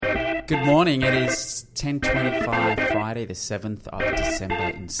Good morning. It is 10:25, Friday, the 7th of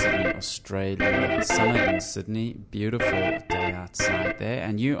December in Sydney, Australia. Summer in Sydney. Beautiful day outside there.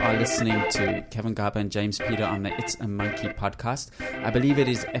 And you are listening to Kevin Garber and James Peter on the It's a Monkey podcast. I believe it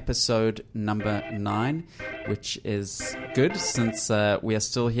is episode number 9, which is good since we are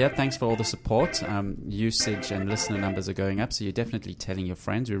still here. Thanks for all the support. Usage and listener numbers are going up, so you're definitely telling your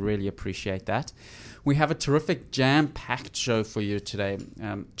friends. We really appreciate that. We have a terrific jam-packed show for you today,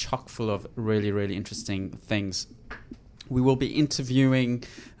 chock full of really, really interesting things. We will be interviewing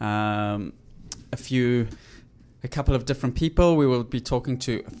a couple of different people. We will be talking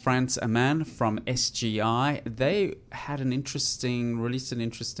to Frans Amann from SGI. They had released an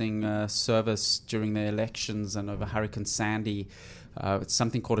interesting service during the elections and over Hurricane Sandy. It's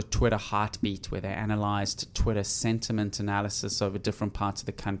something called a Twitter heartbeat, where they analyzed Twitter sentiment analysis over different parts of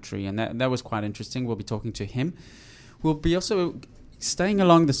the country. And that was quite interesting. We'll be talking to him. We'll be also staying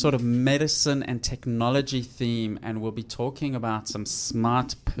along the sort of medicine and technology theme, and we'll be talking about some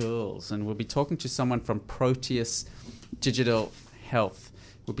smart pills. And we'll be talking to someone from Proteus Digital Health.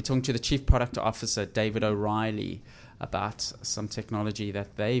 We'll be talking to the Chief Product Officer, David O'Reilly, about some technology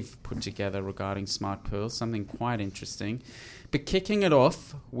that they've put together regarding smart pills, something quite interesting. But kicking it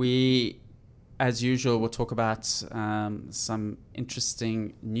off, we, as usual, will talk about some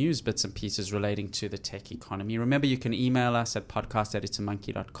interesting news bits and pieces relating to the tech economy. Remember, you can email us at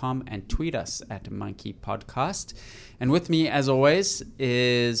podcast@itsamonkey.com and tweet us at monkeypodcast. And with me, as always,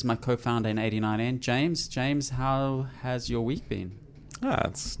 is my co-founder in 89N, James. James, how has your week been?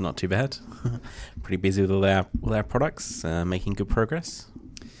 It's not too bad. Pretty busy with all our products, making good progress.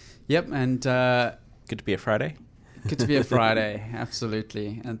 Yep, and good to be a Friday. Good to be a Friday,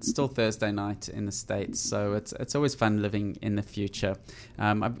 absolutely. And it's still Thursday night in the States, so it's always fun living in the future.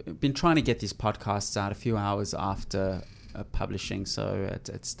 I've been trying to get these podcasts out a few hours after publishing, so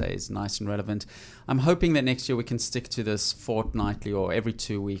it stays nice and relevant. I'm hoping that next year we can stick to this fortnightly or every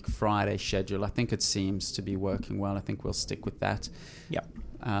 2-week Friday schedule. I think it seems to be working well. I think we'll stick with that. Yep.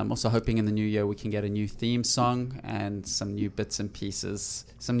 Also hoping in the new year we can get a new theme song and some new bits and pieces,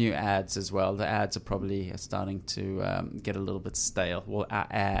 some new ads as well. The ads are probably starting to get a little bit stale. Well, our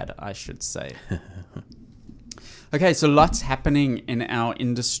ad, I should say. Okay, so lots happening in our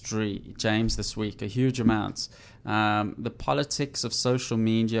industry, James, this week, a huge amount. The politics of social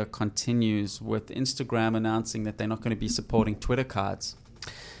media continues, with Instagram announcing that they're not going to be supporting Twitter cards.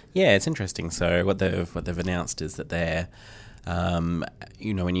 Yeah, it's interesting. So what they've announced is that they're, when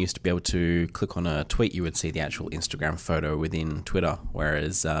you used to be able to click on a tweet, you would see the actual Instagram photo within Twitter,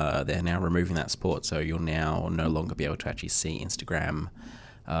 whereas they're now removing that support. So you'll now no longer be able to actually see Instagram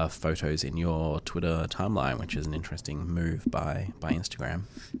photos in your Twitter timeline, which is an interesting move by Instagram.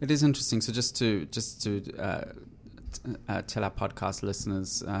 It is interesting. So just to tell our podcast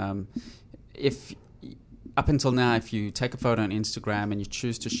listeners, if up until now, if you take a photo on Instagram and you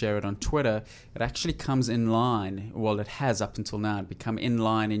choose to share it on Twitter, it actually comes in line. Well, it has up until now become in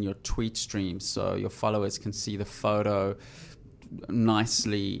line in your tweet stream, so your followers can see the photo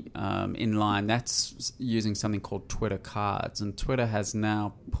nicely in line. That's using something called Twitter cards, and Twitter has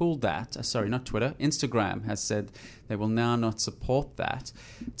now pulled that. Instagram has said they will now not support that.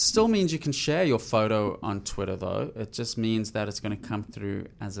 It still means you can share your photo on Twitter, though. It just means that it's going to come through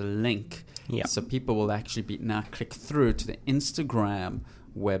as a link. Yeah. So people will actually now click through to the Instagram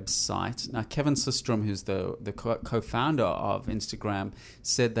website. Now, Kevin Systrom, who's the co-founder of Instagram,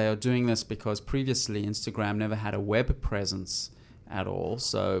 said they are doing this because previously Instagram never had a web presence at all,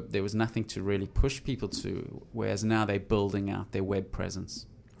 so there was nothing to really push people to, whereas now they're building out their web presence.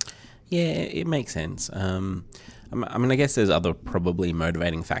 Yeah, it makes sense. I guess there's other probably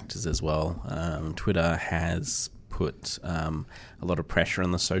motivating factors as well. Twitter has put a lot of pressure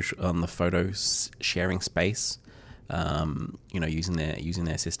on the photo sharing space. Using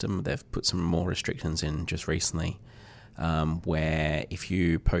their system, they've put some more restrictions in just recently, where if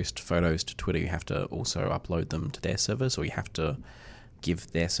you post photos to Twitter, you have to also upload them to their service, or you have to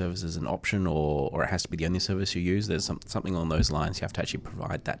give their service as an option, or it has to be the only service you use. There's something along those lines. You have to actually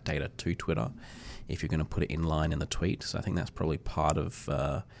provide that data to Twitter if you're going to put it in line in the tweet. So I think that's probably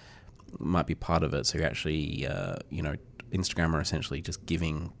might be part of it. So you're actually, Instagram are essentially just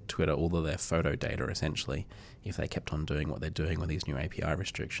giving Twitter all of their photo data, essentially, if they kept on doing what they're doing with these new API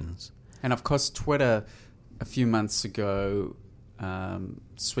restrictions. And of course, Twitter a few months ago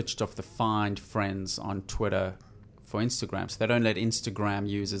switched off the find friends on Twitter for Instagram. So they don't let Instagram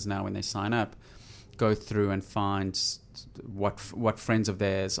users now, when they sign up, go through and find what friends of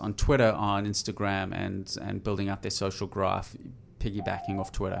theirs on Twitter are on Instagram and building out their social graph, piggybacking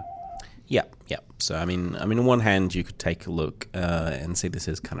off Twitter. Yep. So I mean, on one hand, you could take a look and see this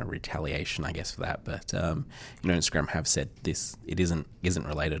as kind of retaliation, I guess, for that. But Instagram have said it isn't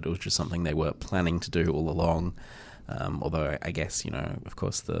related. It was just something they were planning to do all along. Although I guess of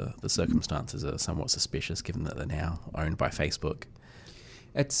course, the circumstances are somewhat suspicious, given that they're now owned by Facebook.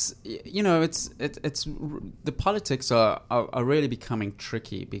 It's the politics are really becoming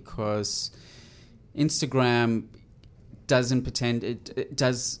tricky, because Instagram it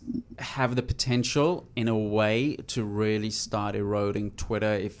does have the potential in a way to really start eroding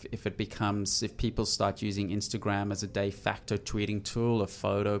Twitter if people start using Instagram as a de facto tweeting tool, a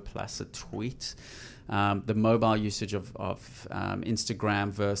photo plus a tweet. The mobile usage of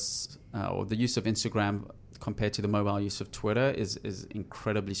Instagram or the use of Instagram compared to the mobile use of Twitter is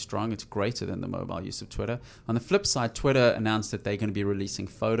incredibly strong. It's greater than the mobile use of Twitter. On the flip side, Twitter announced that they're going to be releasing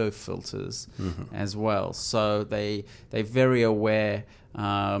photo filters as well. So they're very aware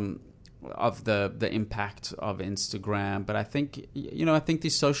of the impact of Instagram. But I think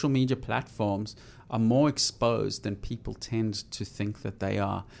these social media platforms are more exposed than people tend to think that they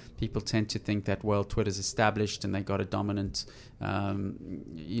are. People tend to think that, well, Twitter's established and they got a dominant,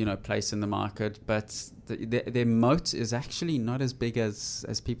 place in the market, but their moat is actually not as big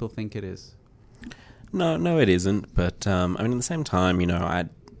as people think it is. No, it isn't. But at the same time, I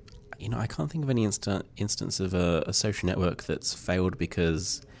can't think of any instance of a social network that's failed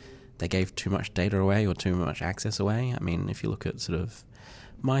because they gave too much data away or too much access away. I mean, if you look at sort of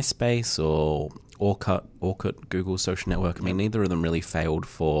MySpace or Orkut, Google's social network, neither of them really failed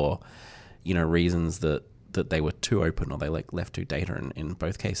for, reasons that they were too open or they left too data. And in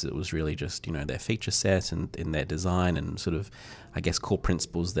both cases, it was really just, their feature set and in their design and sort of, I guess, core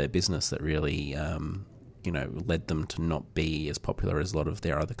principles of their business that really, led them to not be as popular as a lot of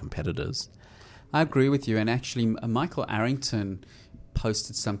their other competitors. I agree with you. And actually, Michael Arrington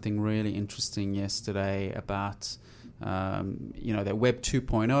posted something really interesting yesterday about that Web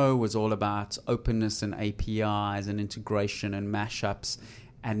 2.0 was all about openness and APIs and integration and mashups,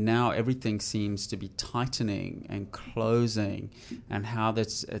 and now everything seems to be tightening and closing, and how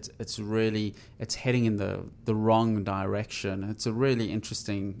it's heading in the wrong direction. It's a really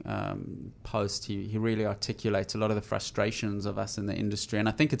interesting post. He really articulates a lot of the frustrations of us in the industry, and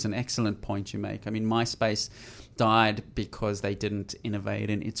I think it's an excellent point you make. I mean, MySpace died because they didn't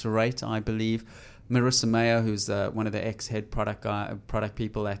innovate and iterate, I believe. Marissa Mayer, who's one of the ex-head product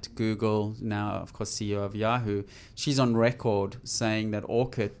people at Google, now, of course, CEO of Yahoo, she's on record saying that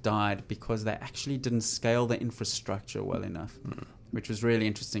Orkut died because they actually didn't scale the infrastructure well enough, which was really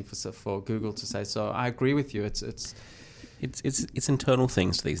interesting for Google to say. So I agree with you. It's internal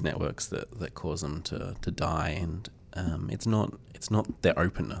things to these networks that cause them to die, and it's not their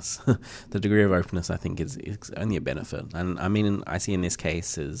openness. The degree of openness, I think, is only a benefit. And I see in this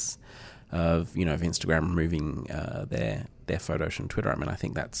case is of Instagram removing their photos from Twitter. I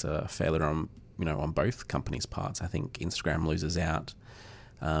think that's a failure on both companies' parts. I think Instagram loses out,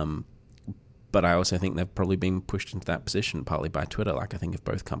 but I also think they've probably been pushed into that position partly by Twitter. Like, I think if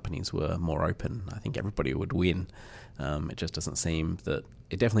both companies were more open, I think everybody would win. It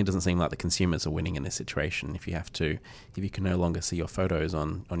definitely doesn't seem like the consumers are winning in this situation. If you can no longer see your photos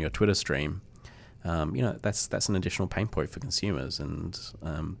on your Twitter stream, that's an additional pain point for consumers, and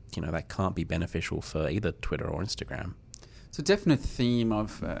that can't be beneficial for either Twitter or Instagram. It's a definite theme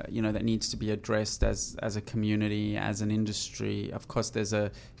of that needs to be addressed as a community, as an industry. Of course, there's a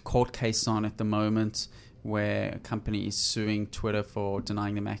court case on at the moment where a company is suing Twitter for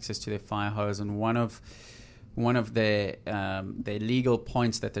denying them access to their fire hose, and one of their legal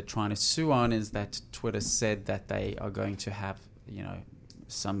points that they're trying to sue on is that Twitter said that they are going to have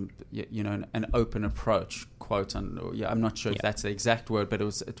an open approach, quote. I'm not sure if that's the exact word, but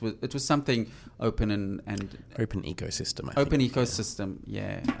it was something open and open ecosystem. Open ecosystem,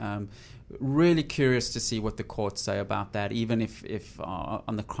 yeah. Really curious to see what the courts say about that. Even if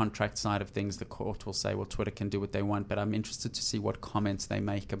on the contract side of things, the court will say, well, Twitter can do what they want. But I'm interested to see what comments they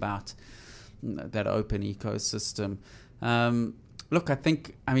make about that open ecosystem. Look,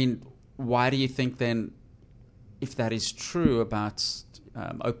 why do you think then, if that is true about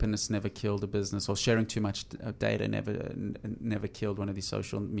openness never killed a business, or sharing too much data never killed one of these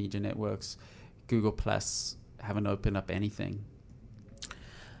social media networks, Google Plus haven't opened up anything?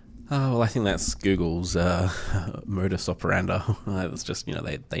 Oh, well, I think that's Google's modus operandi. It's just,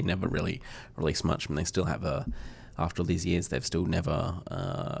 they never really release much, and they still have after all these years, they've still never,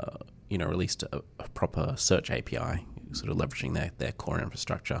 released a proper search API, sort of leveraging their core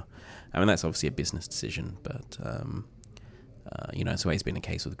infrastructure. That's obviously a business decision, but, it's always been a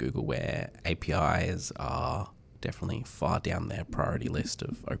case with Google where APIs are definitely far down their priority list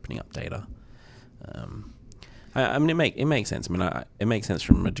of opening up data. I mean, it makes sense. I mean, it makes sense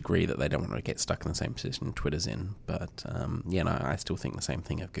from a degree that they don't want to get stuck in the same position Twitter's in. But I still think the same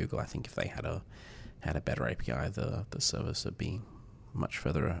thing of Google. I think if they had a better API, the service would be much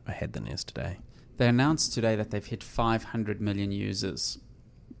further ahead than it is today. They announced today that they've hit 500 million users,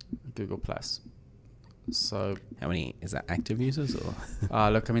 Google Plus. So how many is that, active users or?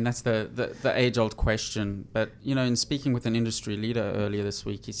 Look, I mean, that's the age-old question. But, in speaking with an industry leader earlier this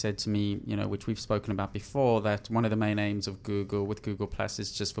week, he said to me, which we've spoken about before, that one of the main aims of Google with Google Plus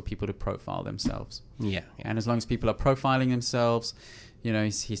is just for people to profile themselves. Yeah. And as long as people are profiling themselves,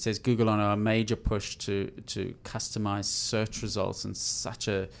 he says Google on a major push to customize search results in such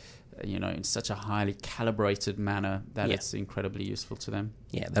a highly calibrated manner that it's incredibly useful to them.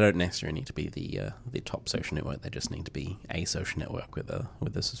 Yeah, they don't necessarily need to be the top social network. They just need to be a social network with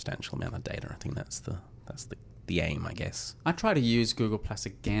a substantial amount of data. I think that's the aim, I guess. I try to use Google Plus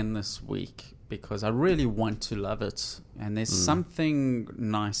again this week because I really want to love it, and there's something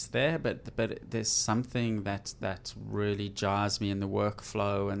nice there, but there's something that really jars me in the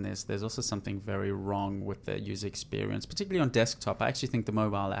workflow, and there's also something very wrong with the user experience, particularly on desktop. I actually think the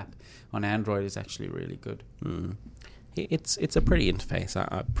mobile app on Android is actually really good. It's a pretty interface.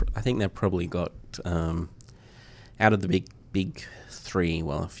 I think they've probably got out of the big three.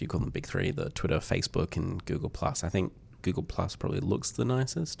 Well, if you call them big three, the Twitter, Facebook, and Google Plus. I think Google Plus probably looks the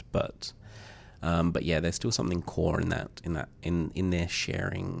nicest, but yeah, there's still something core in their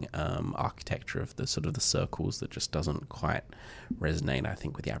sharing architecture of the sort of the circles that just doesn't quite resonate, I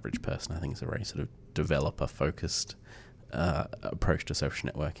think, with the average person. I think it's a very sort of developer focused approach to social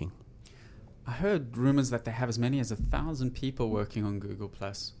networking. I heard rumors that they have as many as 1,000 people working on Google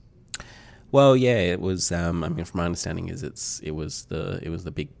Plus. Well, yeah, it was. I mean, from my understanding, it was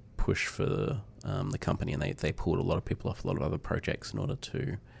the big push for the company, and they pulled a lot of people off a lot of other projects in order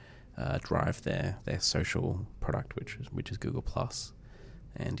to drive their social product, which is Google Plus.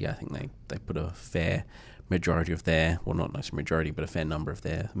 And yeah, I think they put a fair majority of their, well, not necessarily majority, but a fair number of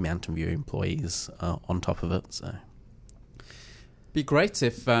their Mountain View employees on top of it. So. Be great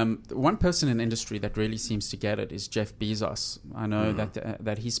if one person in the industry that really seems to get it is Jeff Bezos. I know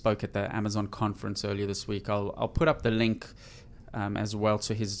that he spoke at the Amazon conference earlier this week. I'll put up the link as well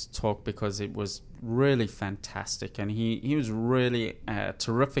to his talk because it was really fantastic, and he was really a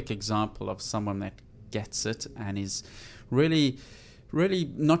terrific example of someone that gets it and is really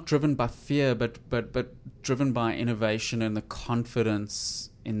not driven by fear, but driven by innovation and the confidence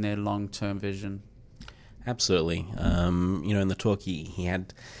in their long-term vision. Absolutely. In the talk he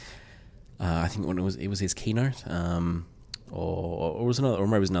had, I think when it was his keynote, or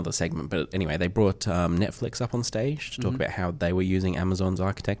maybe it was another segment. But anyway, they brought Netflix up on stage to talk about how they were using Amazon's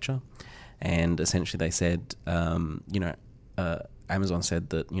architecture, and essentially they said, Amazon said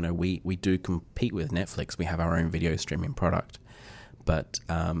that we do compete with Netflix. We have our own video streaming product, but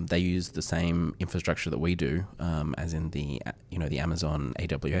they use the same infrastructure that we do, as in the Amazon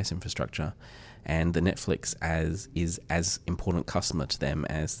AWS infrastructure. And the Netflix is as important customer to them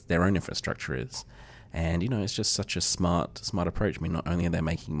as their own infrastructure is. And, it's just such a smart approach. I mean, not only are they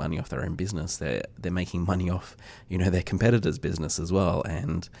making money off their own business, they're making money off, their competitors' business as well.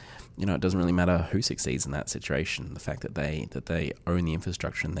 And, it doesn't really matter who succeeds in that situation. The fact that they own the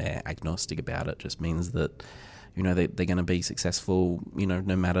infrastructure and they're agnostic about it just means that, they're going to be successful,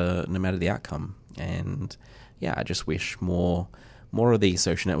 no matter the outcome. And, yeah, I just wish more of these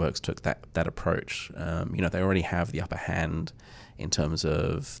social networks took that approach. They already have the upper hand in terms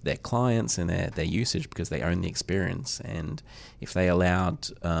of their clients and their usage because they own the experience. And if they allowed,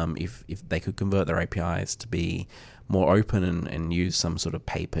 if they could convert their APIs to be more open and use some sort of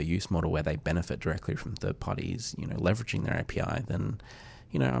pay-per-use model where they benefit directly from third parties, leveraging their API, then,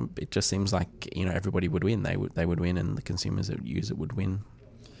 it just seems like, everybody would win. They would win, and the consumers that use it would win.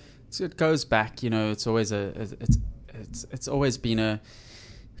 So it goes back, it's always it's always been a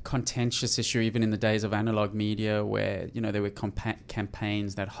contentious issue, even in the days of analog media, where there were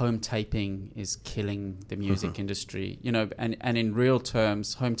campaigns that home taping is killing the music industry. And in real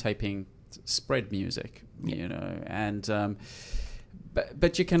terms, home taping spread music. And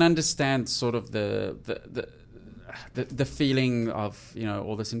but you can understand sort of the feeling of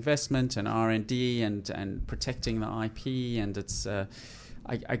all this investment and R&D and protecting the IP, and it's I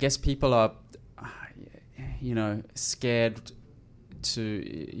guess people are scared to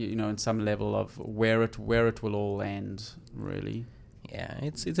in some level of where it will all end, really. Yeah,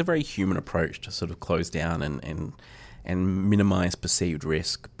 it's a very human approach to sort of close down and minimize perceived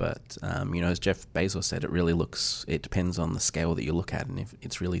risk. But as Jeff Bezos said, it depends on the scale that you look at, and if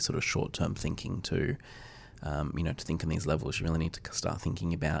it's really sort of short term thinking to to think on these levels, you really need to start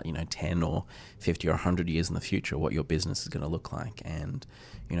thinking about, 10 or 50 or 100 years in the future, what your business is going to look like, and,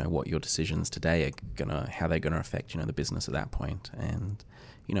 what your decisions today are how they're going to affect, the business at that point. And,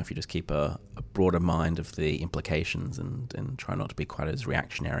 if you just keep a broader mind of the implications and try not to be quite as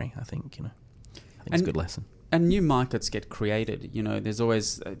reactionary, I think it's a good lesson. And new markets get created. There's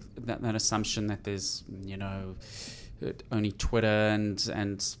always that assumption that there's, only Twitter and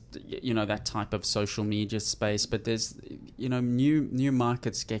that type of social media space, but there's new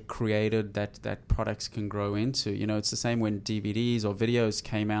markets get created that products can grow into. It's the same when DVDs or videos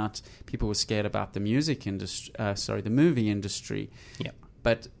came out. People were scared about the the movie industry. Yeah.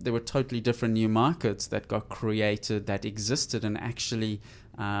 But there were totally different new markets that got created, that existed and actually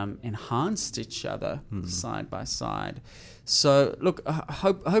enhanced each other side by side. So look,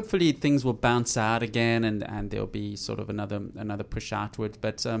 hopefully things will bounce out again, and there'll be sort of another push outward.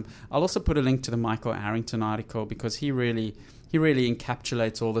 But I'll also put a link to the Michael Arrington article, because he really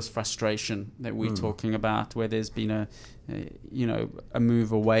encapsulates all this frustration that we're talking about, where there's been a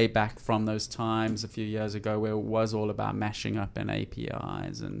move away back from those times a few years ago where it was all about mashing up and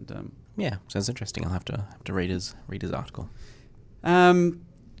APIs and yeah, sounds interesting. I'll have to read his article.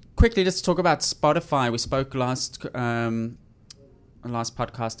 Quickly, let's talk about Spotify. We spoke last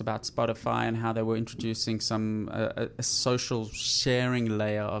podcast about Spotify and how they were introducing some a social sharing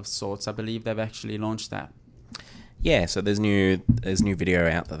layer of sorts. I believe they've actually launched that. Yeah, so there's new video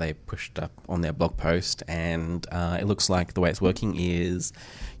out that they pushed up on their blog post, and it looks like the way it's working is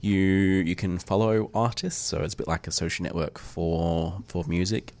you can follow artists, so it's a bit like a social network for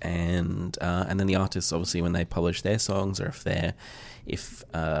music, and then the artists, obviously, when they publish their songs, or if they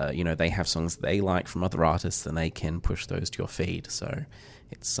have songs they like from other artists, then they can push those to your feed. So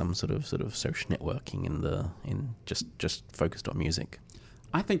it's some sort of social networking in just focused on music.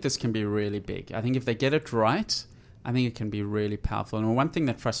 I think this can be really big. I think if they get it right, I think it can be really powerful. And one thing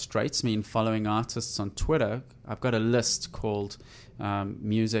that frustrates me in following artists on Twitter, I've got a list called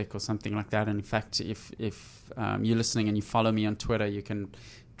music or something like that. And in fact, if you're listening and you follow me on Twitter, you can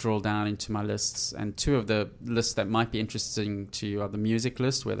drill down into my lists. And two of the lists that might be interesting to you are the music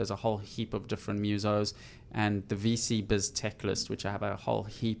list, where there's a whole heap of different musos, and the VC Biz Tech list, which I have a whole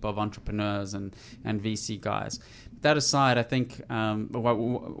heap of entrepreneurs and VC guys. That aside, I think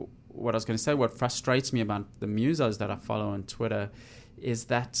what I was going to say, what frustrates me about the musos that I follow on Twitter is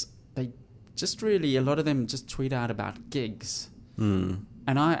that they just really, a lot of them just tweet out about gigs.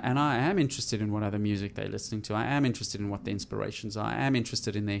 And I am interested in what other music they're listening to. I am interested in what the inspirations are. I am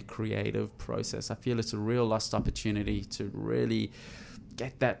interested in their creative process. I feel it's a real lost opportunity to really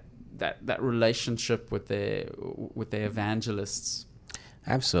get that relationship with their evangelists.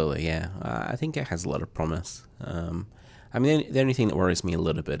 Absolutely, yeah. I think it has a lot of promise. I mean, the only thing that worries me a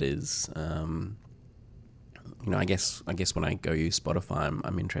little bit is, I guess when I go use Spotify,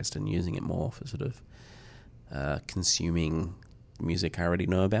 I'm interested in using it more for sort of consuming music I already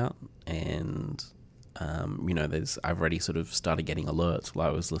know about, and I've already sort of started getting alerts while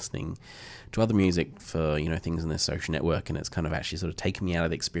I was listening to other music for things in this social network, and it's kind of actually sort of taken me out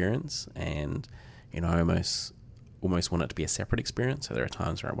of the experience, and I almost want it to be a separate experience. So there are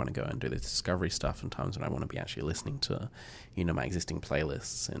times where I want to go and do the discovery stuff, and times when I want to be actually listening to, my existing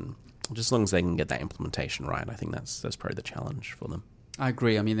playlists. And just as long as they can get that implementation right, I think that's probably the challenge for them. I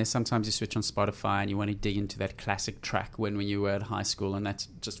agree. I mean, there's sometimes you switch on Spotify and you want to dig into that classic track when you were at high school, and that's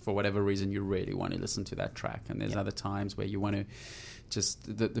just for whatever reason you really want to listen to that track. And there's other times where you want to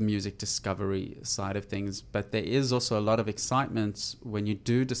just the music discovery side of things. But there is also a lot of excitement when you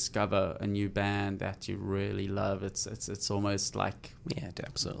do discover a new band that you really love. It's almost like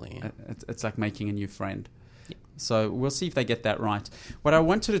absolutely. It's like making a new friend. Yeah. So we'll see if they get that right. What I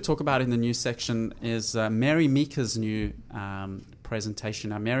wanted to talk about in the news section is Mary Meeker's new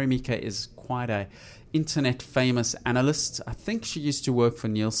presentation. Now, Mary Meeker is quite a internet famous analyst. I think she used to work for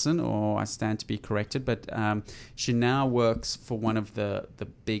Nielsen, or I stand to be corrected, but she now works for one of the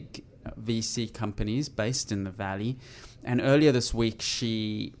big VC companies based in the Valley. And earlier this week,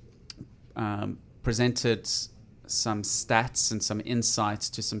 she presented some stats and some insights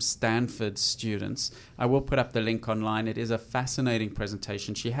to some Stanford students. I will put up the link online. It is a fascinating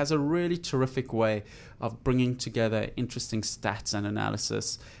presentation. She has a really terrific way of bringing together interesting stats and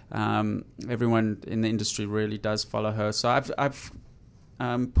analysis. Everyone in the industry really does follow her. So I've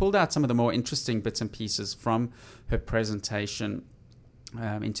pulled out some of the more interesting bits and pieces from her presentation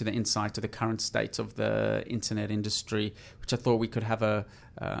into the insight to the current state of the internet industry, which I thought we could have a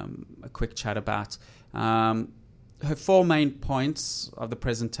quick chat about. Her four main points of the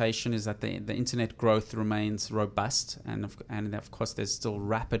presentation is that the internet growth remains robust, and of course there's still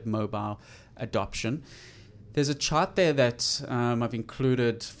rapid mobile adoption. There's a chart there that I've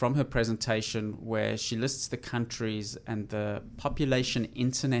included from her presentation where she lists the countries and the population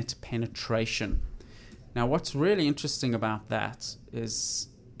internet penetration. Now, what's really interesting about that is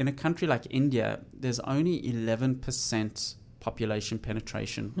in a country like India, there's only 11% population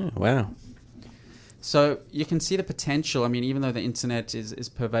penetration. Oh, wow. So you can see the potential. I mean, even though the internet is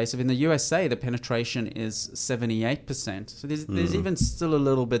pervasive, in the USA, the penetration is 78%. So there's even still a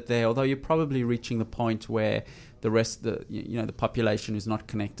little bit there, although you're probably reaching the point where the rest of the population is not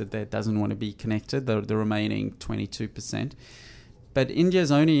connected there, doesn't want to be connected, the remaining 22%. But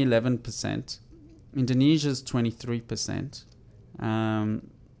India's only 11%. Indonesia's 23%.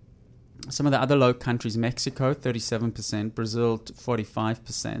 Some of the other low countries, Mexico, 37%, Brazil,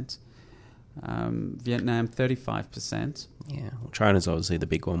 45%. Vietnam 35%. Yeah, well, China's obviously the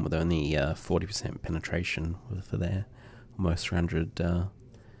big one with only 40% penetration for their almost 300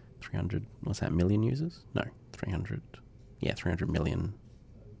 what's that, million users? No, 300 million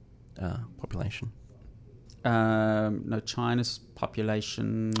population. No, China's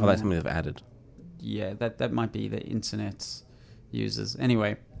population. Oh, that's something they've added. Yeah, that might be the internet users.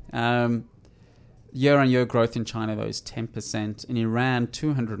 Anyway, year-on-year growth in China, though, is 10%. In Iran,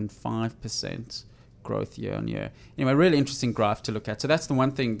 205% growth year-on-year. Anyway, really interesting graph to look at. So that's the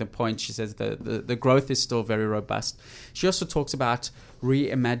one thing, the point she says, the growth is still very robust. She also talks about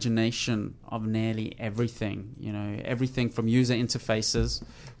reimagination of nearly everything. Everything from user interfaces,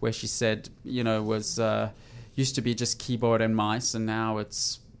 where she said, was used to be just keyboard and mice, and now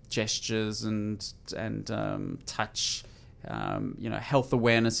it's gestures and touch. Health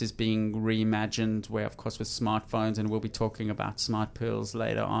awareness is being reimagined, where of course with smartphones, and we'll be talking about smart pills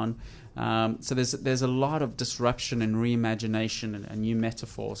later on. So there's a lot of disruption and reimagination and new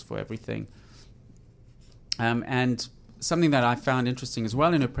metaphors for everything. And something that I found interesting as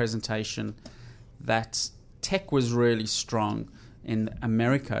well in her presentation, that tech was really strong in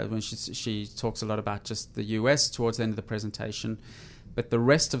America when she talks a lot about just the US towards the end of the presentation. But the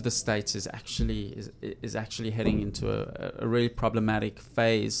rest of the states is actually heading into a really problematic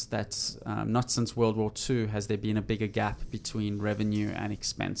phase. That's not since World War II has there been a bigger gap between revenue and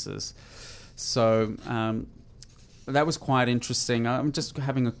expenses. So that was quite interesting. I'm just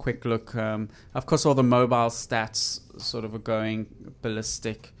having a quick look. Of course, all the mobile stats sort of are going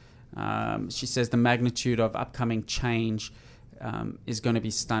ballistic. She says the magnitude of upcoming change is going to be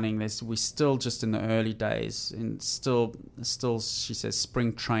stunning. We're still just in the early days, and still, she says,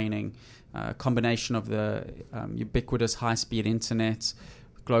 spring training, combination of the ubiquitous high-speed internet,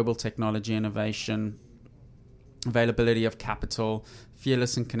 global technology innovation, availability of capital,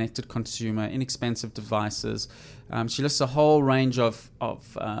 fearless and connected consumer, inexpensive devices. She lists a whole range of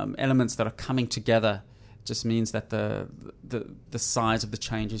elements that are coming together. It just means that the size of the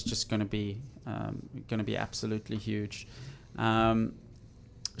change is just going to be absolutely huge.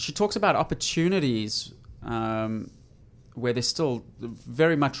 She talks about opportunities where they're still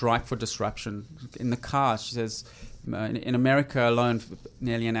very much ripe for disruption. In the car, she says, in America alone,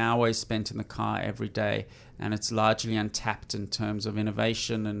 nearly an hour is spent in the car every day, and it's largely untapped in terms of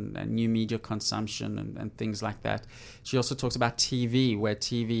innovation and new media consumption and things like that. She also talks about TV, where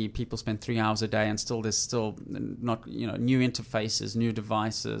people spend 3 hours a day, and there's still not new interfaces, new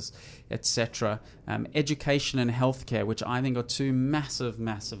devices, etc. Education and healthcare, which I think are two massive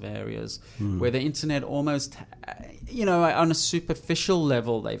areas where the internet almost, on a superficial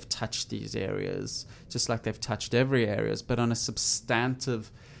level, they've touched these areas, just like they've touched every areas, but on a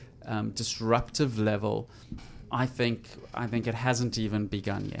substantive, disruptive level, I think it hasn't even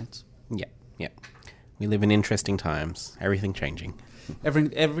begun yet. Yeah. We live in interesting times. Everything changing.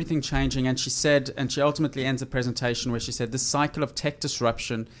 Everything changing. And she ultimately ends the presentation where she said, this cycle of tech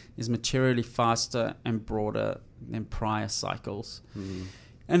disruption is materially faster and broader than prior cycles.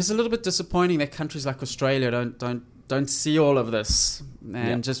 And it's a little bit disappointing that countries like Australia don't see all of this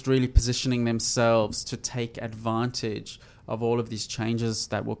and just really positioning themselves to take advantage of all of these changes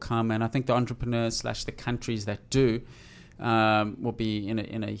that will come. And I think the entrepreneurs / the countries that do will be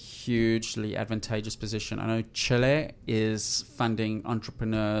in a hugely advantageous position. I know Chile is funding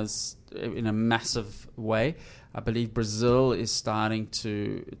entrepreneurs in a massive way. I believe Brazil is starting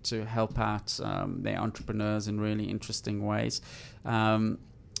to help out their entrepreneurs in really interesting ways.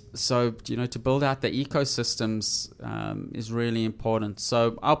 So, to build out the ecosystems is really important.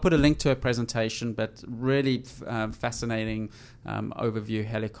 So I'll put a link to her presentation, but really fascinating overview,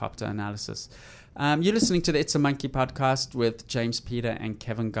 helicopter analysis. You're listening to the It's a Monkey podcast with James Peter and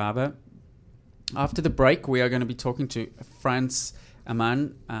Kevin Garber. After the break, we are going to be talking to Frans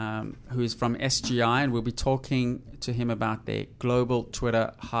Aman, who is from SGI, and we'll be talking to him about their global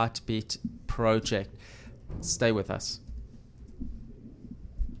Twitter Heartbeat project. Stay with us.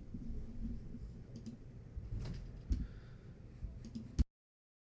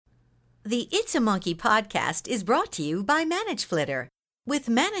 The It's a Monkey podcast is brought to you by ManageFlitter. With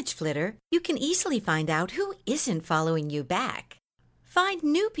ManageFlitter, you can easily find out who isn't following you back. Find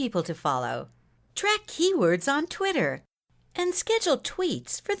new people to follow, track keywords on Twitter, and schedule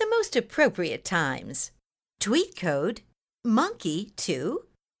tweets for the most appropriate times. Tweet code MONKEY2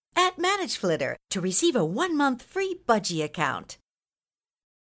 at ManageFlitter to receive a 1-month free Budgie account.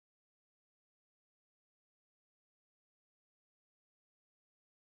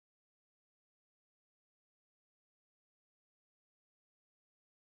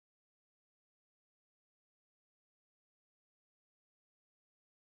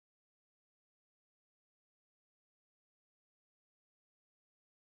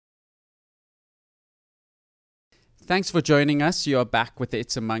 Thanks for joining us. You're back with the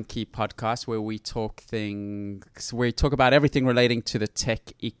It's a Monkey podcast, where we talk about everything relating to the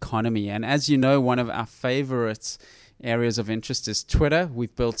tech economy. And as you know, one of our favorite areas of interest is Twitter.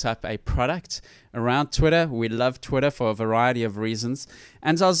 We've built up a product around Twitter. We love Twitter for a variety of reasons.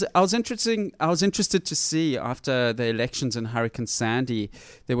 And I was interested to see, after the elections in Hurricane Sandy,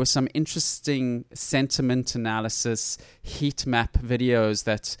 there were some interesting sentiment analysis, heat map videos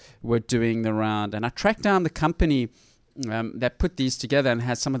that were doing the round. And I tracked down the company that put these together and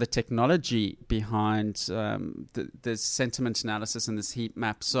has some of the technology behind the sentiment analysis and this heat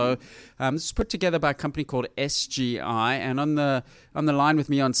map. So this is put together by a company called SGI, and on the line with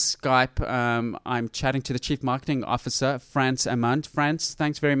me on Skype, I'm chatting to the Chief Marketing Officer, Frans Amand. Frans,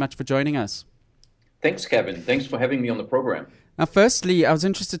 thanks very much for joining us. Thanks, Kevin. Thanks for having me on the program. Now, firstly, I was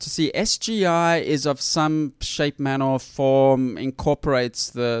interested to see SGI is of some shape, manner, or form, incorporates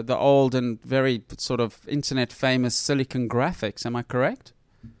the old and very sort of internet famous Silicon Graphics. Am I correct?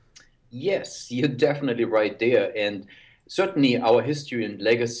 Yes, you're definitely right there. And certainly our history and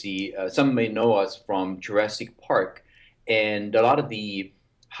legacy, some may know us from Jurassic Park. And a lot of the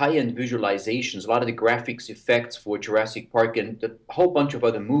high-end visualizations, a lot of the graphics effects for Jurassic Park and a whole bunch of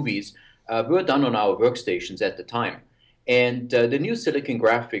other movies were done on our workstations at the time. And the new Silicon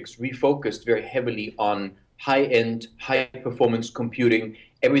Graphics refocused very heavily on high-end, high-performance computing,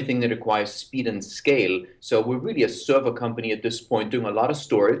 everything that requires speed and scale. So we're really a server company at this point, doing a lot of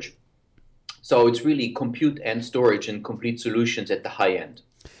storage. So it's really compute and storage and complete solutions at the high end.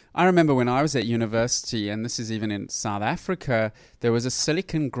 I remember when I was at university, and this is even in South Africa, there was a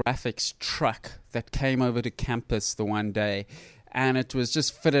Silicon Graphics truck that came over to campus the one day, and it was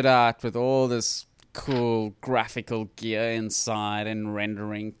just fitted out with all this cool graphical gear inside and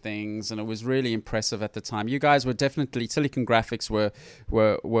rendering things, and it was really impressive at the time. You guys were definitely, Silicon Graphics were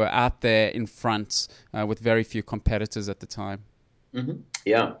out there in front with very few competitors at the time. Mm-hmm.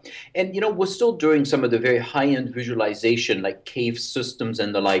 Yeah. And, we're still doing some of the very high-end visualization, like cave systems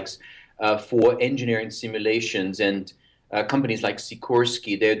and the likes, for engineering simulations. And companies like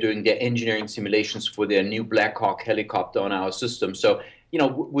Sikorsky, they're doing their engineering simulations for their new Black Hawk helicopter on our system. So,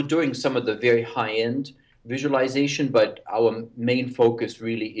 we're doing some of the very high-end visualization, but our main focus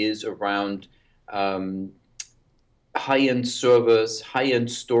really is around high-end servers, high-end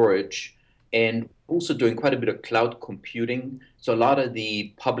storage, and also doing quite a bit of cloud computing. So a lot of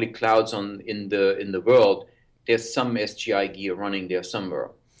the public clouds in the world, there's some SGI gear running there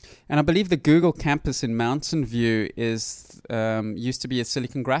somewhere. And I believe the Google campus in Mountain View is used to be a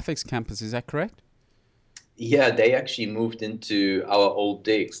Silicon Graphics campus. Is that correct? Yeah, they actually moved into our old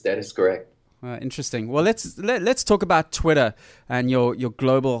digs. That is correct. Interesting. Well, let's talk about Twitter and your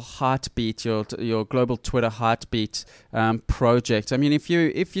global heartbeat, your global Twitter heartbeat project. I mean, if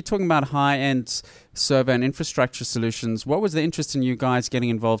you're talking about high-end server and infrastructure solutions, what was the interest in you guys getting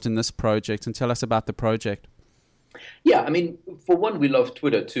involved in this project? And tell us about the project. Yeah, I mean, for one, we love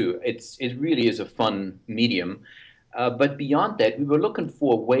Twitter too. It really is a fun medium. But beyond that, we were looking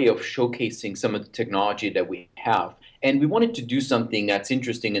for a way of showcasing some of the technology that we have. And we wanted to do something that's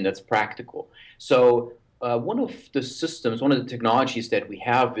interesting and that's practical. So one of the technologies that we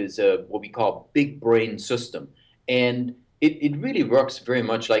have is what we call big brain system. And it really works very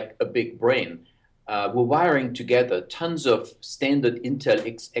much like a big brain. We're wiring together tons of standard Intel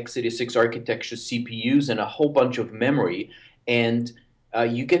x86 architecture CPUs and a whole bunch of memory. And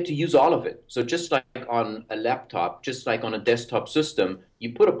you get to use all of it. So just like on a laptop, just like on a desktop system,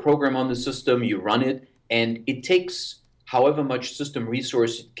 you put a program on the system, you run it, and it takes however much system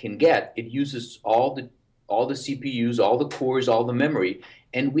resource it can get. It uses all the CPUs, all the cores, all the memory.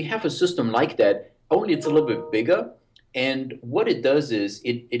 And we have a system like that, only it's a little bit bigger. And what it does is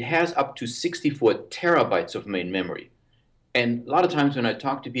it has up to 64 terabytes of main memory. And a lot of times when I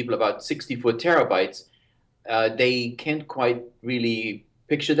talk to people about 64 terabytes, they can't quite really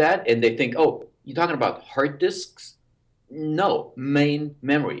picture that, and they think, "Oh, you're talking about hard disks?" No, main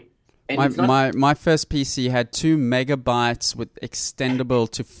memory. And it's not. My first PC had 2 megabytes with extendable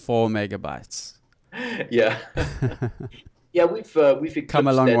to 4 megabytes. Yeah, yeah, we've eclipsed Come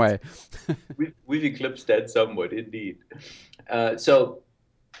a long that. way. We've eclipsed that somewhat, indeed. So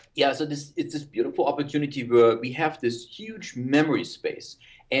yeah, so it's this beautiful opportunity where we have this huge memory space.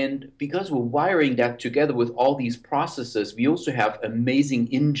 And because we're wiring that together with all these processes, we also have amazing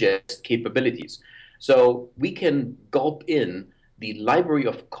ingest capabilities. So we can gulp in the Library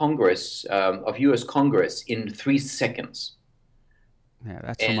of Congress, of US Congress, in 3 seconds. Yeah,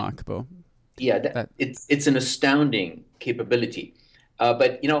 that's And remarkable. yeah, That it's an astounding capability.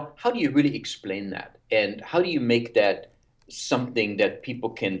 But how do you really explain that, and how do you make that something that people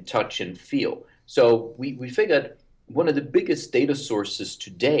can touch and feel? So we figured one of the biggest data sources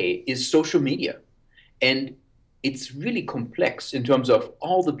today is social media, and it's really complex in terms of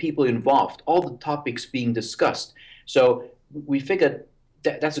all the people involved, all the topics being discussed. So we figured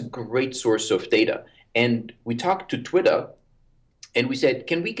that that's a great source of data, and we talked to Twitter and we said,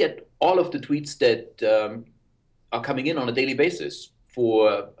 can we get all of the tweets that are coming in on a daily basis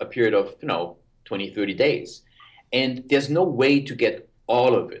for a period of 20, 30 days? And there's no way to get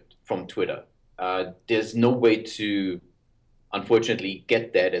all of it from Twitter. There's no way to, unfortunately,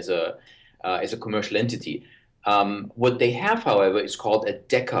 get that as a commercial entity. What they have, however, is called a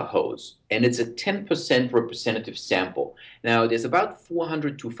decahose, and it's a 10% representative sample. Now, there's about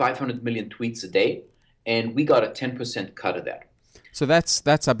 400 to 500 million tweets a day, and we got a 10% cut of that. So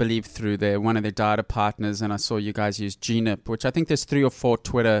that's I believe through one of their data partners, and I saw you guys use GNIP, which I think there's 3 or 4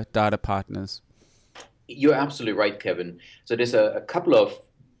 Twitter data partners. You're absolutely right, Kevin. So there's a couple of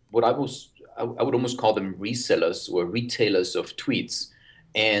what I would almost call them resellers or retailers of tweets,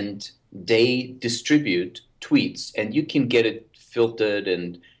 and they distribute tweets, and you can get it filtered,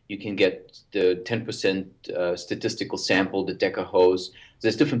 and you can get the 10% statistical sample, the decahose.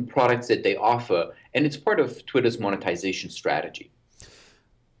 There's different products that they offer, and it's part of Twitter's monetization strategy.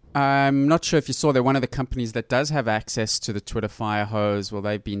 I'm not sure if you saw they're one of the companies that does have access to the Twitter Firehose. Well,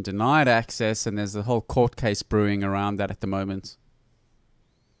 they've been denied access, and there's a whole court case brewing around that at the moment.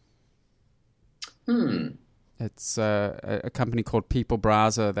 It's a company called People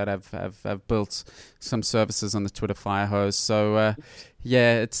Browser that have built some services on the Twitter Firehose. So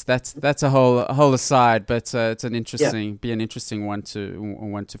yeah, that's a whole aside, but it's an interesting one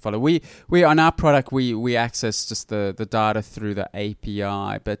to follow. We on our product we access just the data through the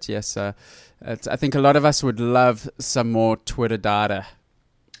API, but yes, I think a lot of us would love some more Twitter data.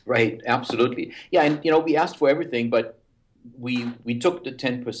 Right, absolutely. Yeah, and we asked for everything, but we took the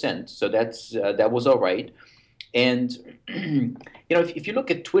 10%, so that was all right. And if you look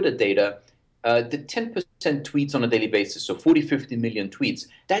at Twitter data, the 10% tweets on a daily basis, so 40, 50 million tweets,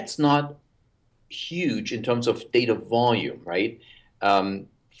 that's not huge in terms of data volume, right?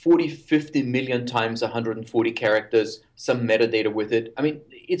 40, 50 million times 140 characters, some metadata with it. I mean,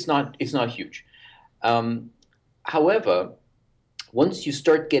 it's not huge. However, once you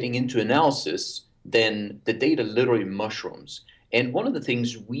start getting into analysis, then the data literally mushrooms. And one of the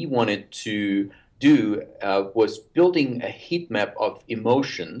things we wanted to do was building a heat map of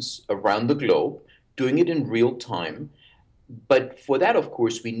emotions around the globe, doing it in real time. But for that, of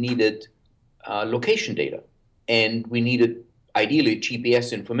course, we needed location data, and we needed ideally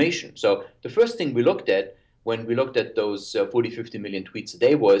GPS information. So the first thing we looked at when we looked at those 40, 50 million tweets a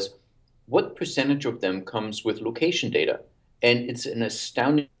day was what percentage of them comes with location data? And it's an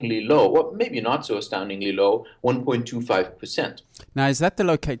astoundingly low, or maybe not so astoundingly low, 1.25%. Now, is that the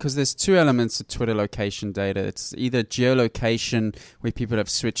location? Because there's 2 elements of Twitter location data. It's either geolocation, where people have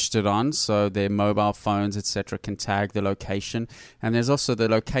switched it on, so their mobile phones, etc., can tag the location. And there's also the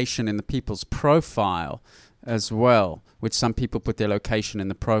location in the people's profile as well, which some people put their location in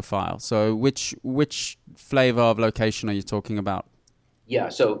the profile. So which flavor of location are you talking about? Yeah,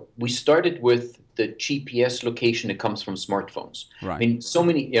 so we started with the GPS location that comes from smartphones. Right. I mean, so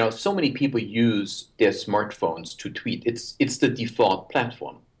many people use their smartphones to tweet. It's the default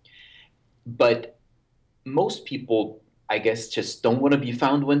platform. But most people, I guess, just don't want to be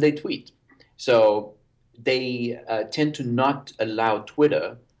found when they tweet. So they tend to not allow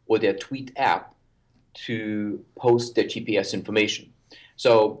Twitter or their tweet app to post their GPS information.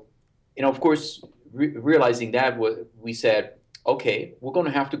 So, of course, realizing that, we said, okay, we're going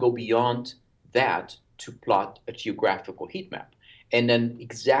to have to go beyond that to plot a geographical heat map. And then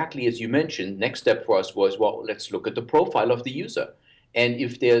exactly as you mentioned, next step for us was, well, let's look at the profile of the user. And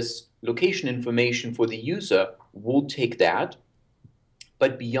if there's location information for the user, we'll take that.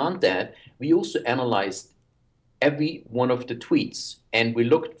 But beyond that, we also analyzed every one of the tweets, and we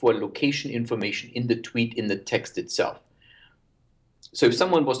looked for location information in the tweet, in the text itself. So if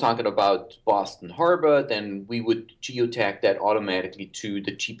someone was talking about Boston Harbor, then we would geotag that automatically to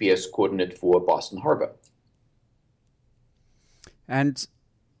the GPS coordinate for Boston Harbor. And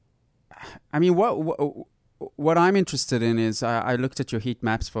I mean, what I'm interested in is I looked at your heat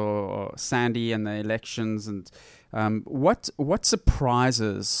maps for Sandy and the elections, and what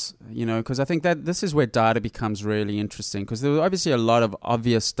surprises, because I think that this is where data becomes really interesting, because there was obviously a lot of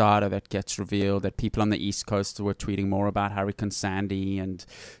obvious data that gets revealed, that people on the East Coast were tweeting more about Hurricane Sandy, and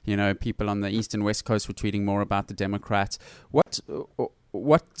people on the East and West Coast were tweeting more about the Democrats.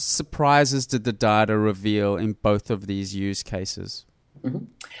 What surprises did the data reveal in both of these use cases? Mm-hmm.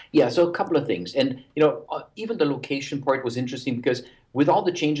 Yeah, so a couple of things. And, even the location part was interesting because with all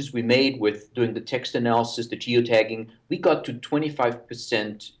the changes we made with doing the text analysis, the geotagging, we got to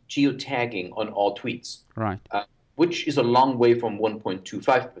 25% geotagging on all tweets, right? Which is a long way from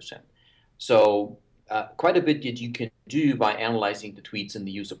 1.25%. So quite a bit that you can do by analyzing the tweets and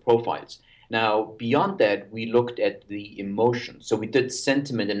the user profiles. Now, beyond that, we looked at the emotion. So we did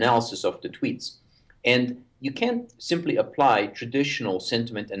sentiment analysis of the tweets. And you can't simply apply traditional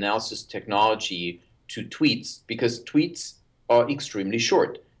sentiment analysis technology to tweets because tweets are extremely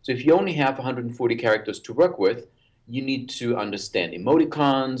short. So if you only have 140 characters to work with, you need to understand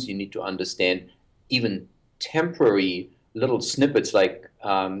emoticons, you need to understand even temporary little snippets like,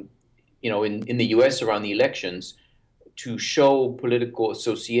 in the US around the elections, to show political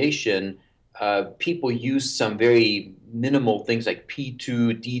association, people use some very minimal things like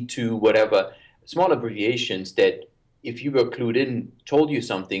P2, D2, whatever, small abbreviations that if you were clued in, told you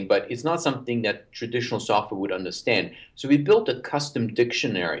something, but it's not something that traditional software would understand. So we built a custom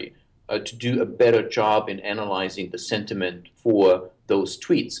dictionary to do a better job in analyzing the sentiment for those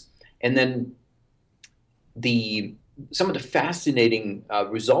tweets. And then some of the fascinating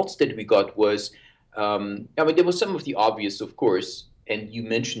results that we got was, there was some of the obvious, of course, and you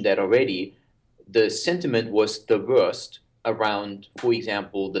mentioned that already. The sentiment was the worst around, for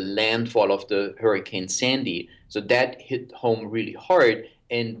example, the landfall of the Hurricane Sandy. So that hit home really hard,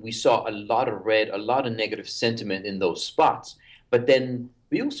 and we saw a lot of red, a lot of negative sentiment in those spots. But then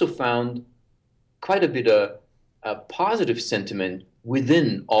we also found quite a bit of positive sentiment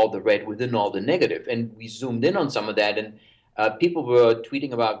within all the red, within all the negative. And we zoomed in on some of that, and people were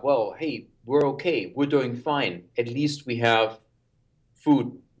tweeting about, well, hey, we're okay, we're doing fine. At least we have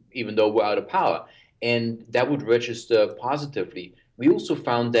food, even though we're out of power. And that would register positively. We also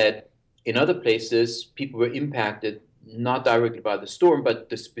found that in other places, people were impacted not directly by the storm, but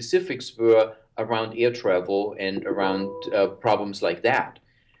the specifics were around air travel and around problems like that.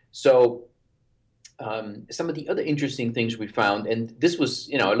 So some of the other interesting things we found, and this was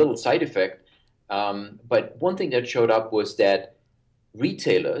a little side effect, but one thing that showed up was that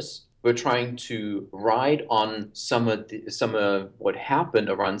retailers were trying to ride on some of what happened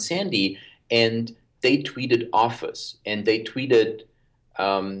around Sandy, and they tweeted offers, and they tweeted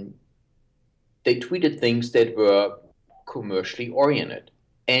things that were commercially oriented.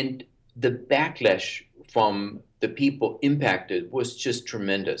 And the backlash from the people impacted was just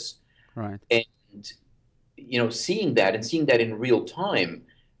tremendous. Right. And, seeing that in real time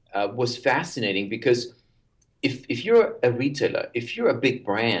was fascinating because if you're a retailer, if you're a big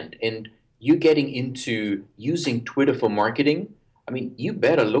brand and you're getting into using Twitter for marketing, I mean, you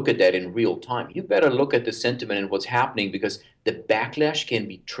better look at that in real time. You better look at the sentiment and what's happening because the backlash can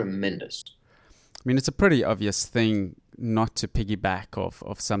be tremendous. I mean, it's a pretty obvious thing not to piggyback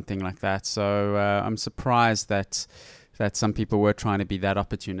off something like that. So I'm surprised that some people were trying to be that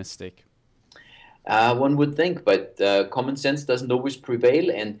opportunistic. One would think, but common sense doesn't always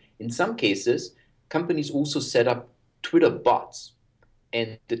prevail. And in some cases, companies also set up Twitter bots.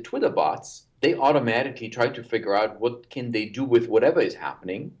 And the Twitter bots, they automatically try to figure out what can they do with whatever is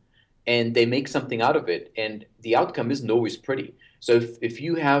happening, and they make something out of it. And the outcome isn't always pretty. So if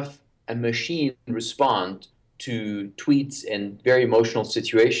you have a machine respond to tweets and very emotional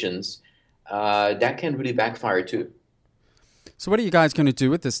situations, that can really backfire too. So what are you guys going to do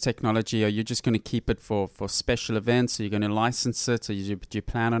with this technology? Are you just going to keep it for special events? Are you going to license it? Or do you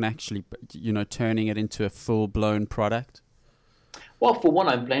plan on actually, turning it into a full-blown product? Well, for one,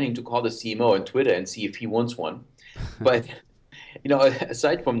 I'm planning to call the CMO on Twitter and see if he wants one. But,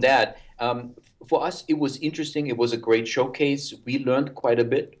 aside from that, for us, it was interesting. It was a great showcase. We learned quite a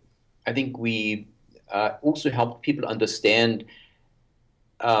bit. I think we also helped people understand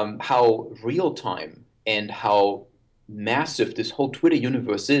how real-time and how massive this whole Twitter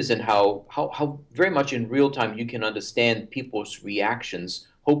universe is, and how very much in real time you can understand people's reactions,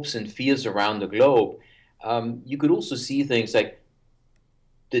 hopes and fears around the globe. you could also see things like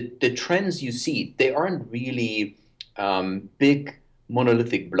the trends you see, they aren't really big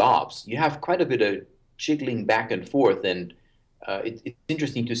monolithic blobs. You have quite a bit of jiggling back and forth, and it's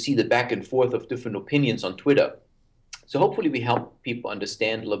interesting to see the back and forth of different opinions on Twitter. So hopefully we help people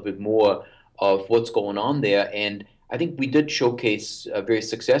understand a little bit more of what's going on there. And I think we did showcase very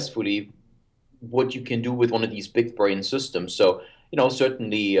successfully what you can do with one of these big brain systems. So,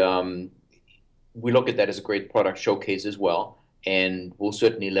 certainly we look at that as a great product showcase as well. And we'll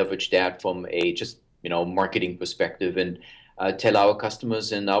certainly leverage that from a just, marketing perspective and tell our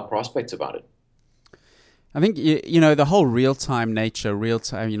customers and our prospects about it. I think, the whole real-time nature,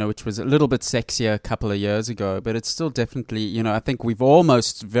 which was a little bit sexier a couple of years ago, but it's still definitely, I think we've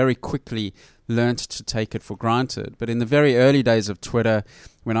almost very quickly learned to take it for granted. But in the very early days of Twitter,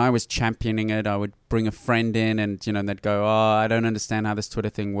 when I was championing it, I would bring a friend in and, and they'd go, I don't understand how this Twitter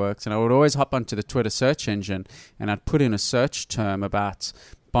thing works. And I would always hop onto the Twitter search engine and I'd put in a search term about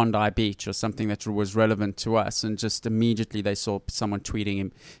Bondi Beach or something that was relevant to us, and just immediately they saw someone tweeting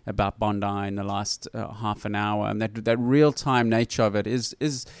him about Bondi in the last half an hour. And that real-time nature of it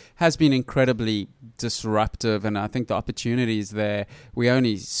has been incredibly disruptive, and I think the opportunities there, we're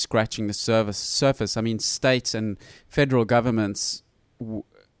only scratching the surface. I mean, states and federal governments,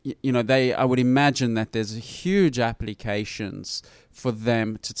 I would imagine that there's huge applications for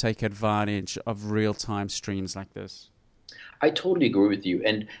them to take advantage of real-time streams like this. I totally agree with you.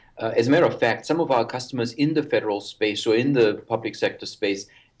 And as a matter of fact, some of our customers in the federal space or in the public sector space,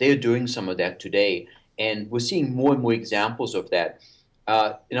 they are doing some of that today. And we're seeing more and more examples of that,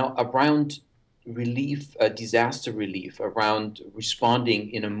 around relief, disaster relief, around responding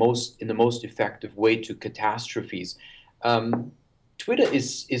in the most effective way to catastrophes. Twitter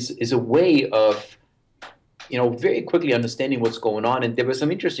is a way of, very quickly understanding what's going on. And there were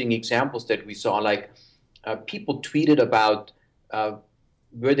some interesting examples that we saw, like people tweeted about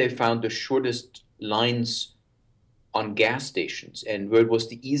where they found the shortest lines on gas stations and where it was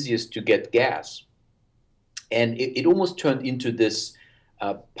the easiest to get gas. And it almost turned into this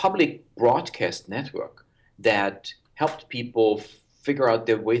public broadcast network that helped people figure out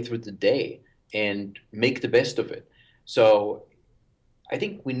their way through the day and make the best of it. So I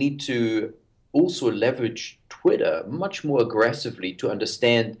think we need to also leverage Twitter much more aggressively to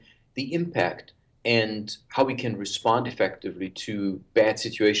understand the impact and how we can respond effectively to bad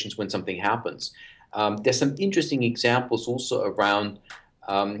situations when something happens. There's some interesting examples also around,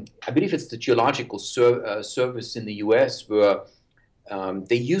 I believe it's the Geological Service in the US, where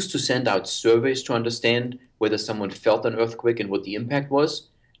they used to send out surveys to understand whether someone felt an earthquake and what the impact was.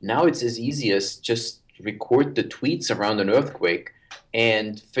 Now it's as easy as just record the tweets around an earthquake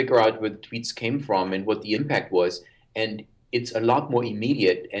and figure out where the tweets came from and what the impact was. And it's a lot more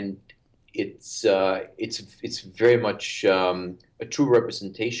immediate, and it's very much a true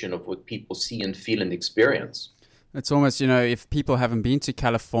representation of what people see and feel and experience. It's almost, if people haven't been to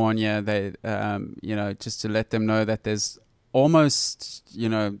California, they, just to let them know that there's almost,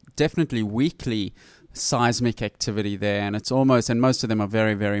 definitely weekly seismic activity there, and and most of them are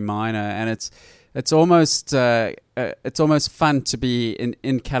very, very minor, and it's almost fun to be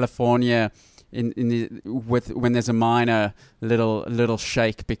in California when there's a minor little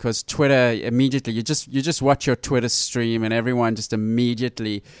shake, because Twitter immediately you just watch your Twitter stream and everyone just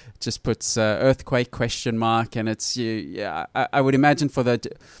immediately just puts earthquake ? And it's I would imagine for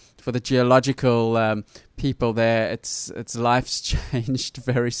the geological people there, its life's changed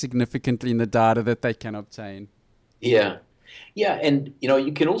very significantly in the data that they can obtain. Yeah, and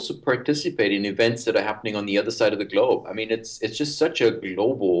you can also participate in events that are happening on the other side of the globe. I mean, it's just such a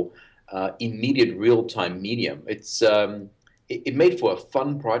global, immediate, real-time medium. It made for a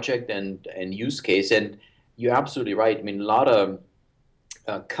fun project and use case. And you're absolutely right. I mean, a lot of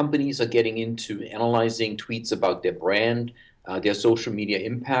companies are getting into analyzing tweets about their brand, their social media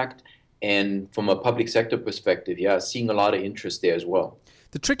impact, and from a public sector perspective, seeing a lot of interest there as well.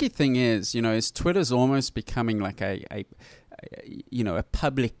 The tricky thing is Twitter's almost becoming like a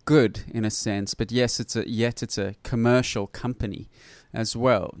public good in a sense, but yes, it's a commercial company as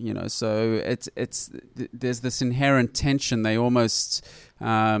well. So there's this inherent tension. They almost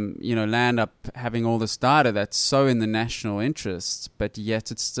land up having all this data that's so in the national interest, but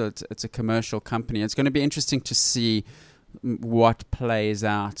yet it's a commercial company. It's going to be interesting to see what plays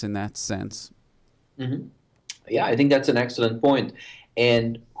out in that sense. Mm-hmm. Yeah, I think that's an excellent point.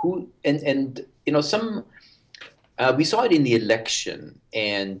 And some. We saw it in the election,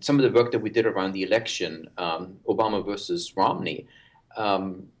 and some of the work that we did around the election, Obama versus Romney.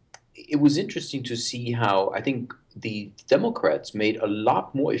 It was interesting to see how I think the Democrats made a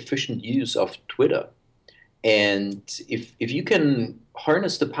lot more efficient use of Twitter. And if you can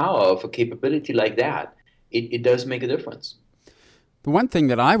harness the power of a capability like that, it does make a difference. The one thing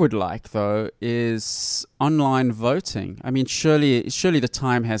that I would like, though, is online voting. I mean, surely the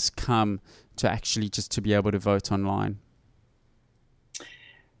time has come to actually just to be able to vote online.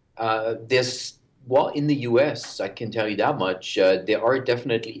 In the US, I can tell you that much, there are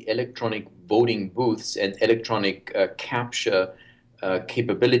definitely electronic voting booths and electronic capture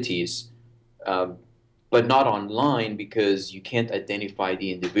capabilities, but not online because you can't identify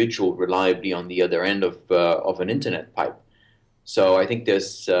the individual reliably on the other end of an internet pipe. So I think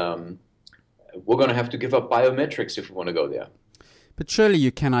we're going to have to give up biometrics if we want to go there. But surely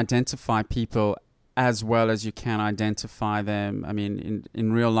you can identify people as well as you can identify them. I mean,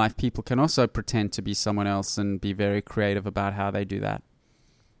 in real life, people can also pretend to be someone else and be very creative about how they do that.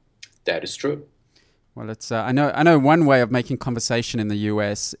 That is true. Well, it's I know one way of making conversation in the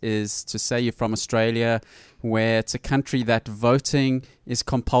US is to say you're from Australia, where it's a country that voting is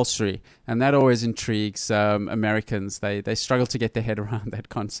compulsory, and that always intrigues Americans. They struggle to get their head around that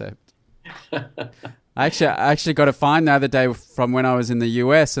concept. I actually got a fine the other day from when I was in the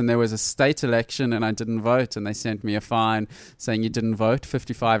US, and there was a state election and I didn't vote, and they sent me a fine saying you didn't vote,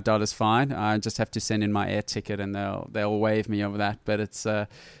 $55 fine. I just have to send in my air ticket and they'll waive me over that. But it's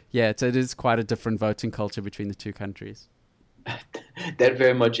it is quite a different voting culture between the two countries. That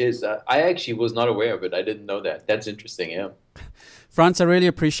very much is. I actually was not aware of it. I didn't know that. That's interesting, yeah. Frans, I really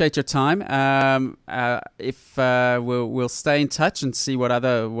appreciate your time. We'll stay in touch and see what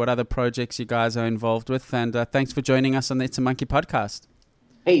other projects you guys are involved with. And thanks for joining us on the It's a Monkey podcast.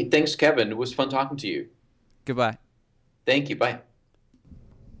 Hey, thanks, Kevin. It was fun talking to you. Goodbye. Thank you. Bye.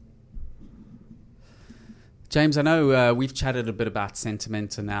 James, I know we've chatted a bit about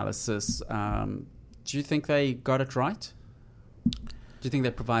sentiment analysis. Do you think they got it right? Do you think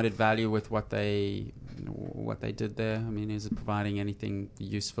they provided value with what they did there? I mean, is it providing anything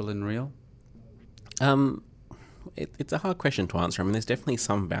useful and real? It's a hard question to answer. I mean, there's definitely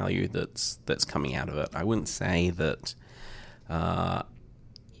some value that's coming out of it. I wouldn't say that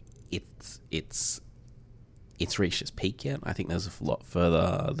it's reached its peak yet. I think there's a lot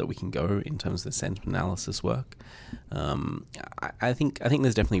further that we can go in terms of the sentiment analysis work. I think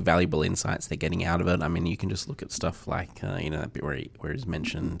there's definitely valuable insights they're getting out of it. I mean, you can just look at stuff like that bit where he's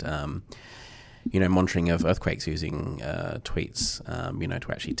mentioned monitoring of earthquakes using tweets,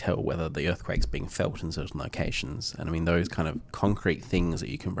 to actually tell whether the earthquake's being felt in certain locations. And I mean, those kind of concrete things that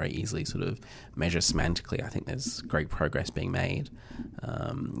you can very easily sort of measure semantically, I think there's great progress being made.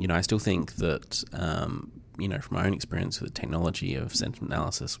 I still think that, from my own experience with the technology of sentiment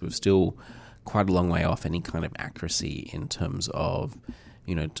analysis, we're still quite a long way off any kind of accuracy in terms of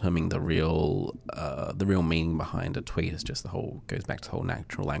determining the real meaning behind a tweet. Is just goes back to the whole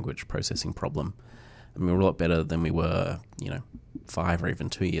natural language processing problem. I mean, we're a lot better than we were, 5 or even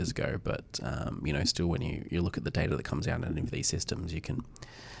 2 years ago. But still, when you look at the data that comes out of these systems, you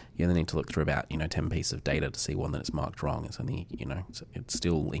only need to look through about 10 pieces of data to see one that it's marked wrong. It's only it's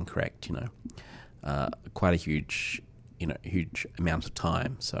still incorrect. Quite a huge amount of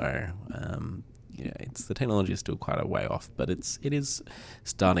time. So. The technology is still quite a way off, but it is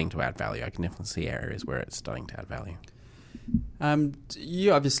starting to add value. I can definitely see areas where it's starting to add value.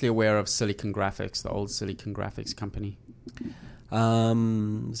 You're obviously aware of Silicon Graphics, the old Silicon Graphics company.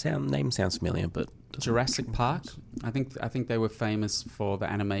 Name sounds familiar, but Jurassic Park. I think they were famous for the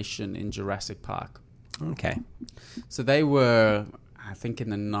animation in Jurassic Park. Okay. So they were, I think, in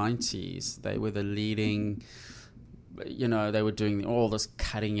the 90s. They were the leading. They were doing all this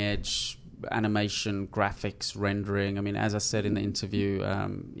cutting edge animation, graphics, rendering. I mean, as I said in the interview,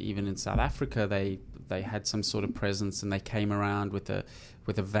 even in South Africa, they had some sort of presence, and they came around with a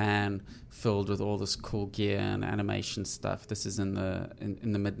van filled with all this cool gear and animation stuff. This is in the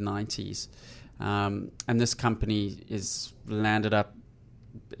mid 90s, and this company is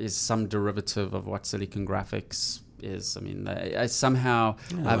some derivative of what Silicon Graphics is. I mean, somehow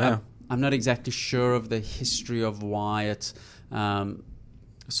I'm not exactly sure of the history of why it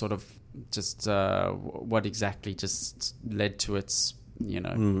sort of just what exactly just led to its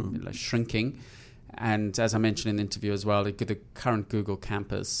shrinking. And as I mentioned in the interview as well, the current Google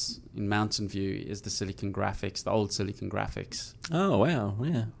campus in Mountain View is the Silicon Graphics, the old Silicon Graphics. Oh wow,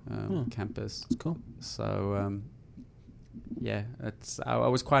 yeah, campus. That's cool. So I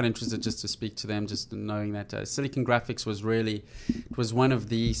was quite interested just to speak to them, just knowing that Silicon Graphics was one of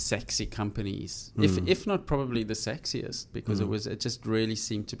the sexy companies, if not probably the sexiest, because it just really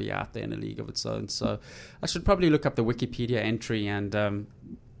seemed to be out there in a league of its own. So I should probably look up the Wikipedia entry and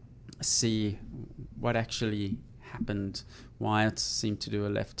see what actually happened, why it seemed to do a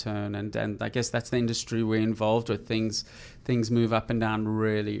left turn, and I guess that's the industry we're involved with. Things move up and down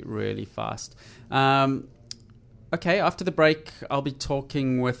really, really fast. Okay, after the break, I'll be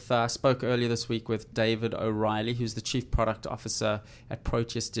talking with, spoke earlier this week with David O'Reilly, who's the Chief Product Officer at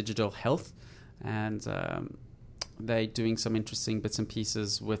Proteus Digital Health. And they're doing some interesting bits and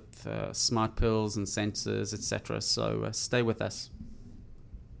pieces with smart pills and sensors, etc. So stay with us.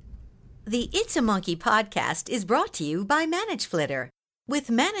 The It's a Monkey podcast is brought to you by ManageFlitter. With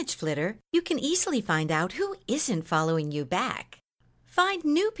ManageFlitter, you can easily find out who isn't following you back. Find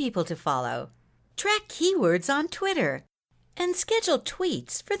new people to follow. Track keywords on Twitter, and schedule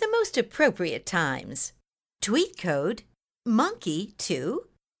tweets for the most appropriate times. Tweet code MONKEY2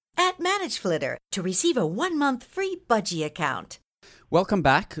 at ManageFlitter to receive a 1-month free budgie account. Welcome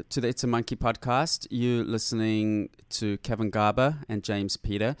back to the It's a Monkey podcast. You're listening to Kevin Garber and James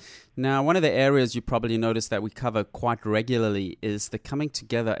Peter. Now, one of the areas you probably noticed that we cover quite regularly is the coming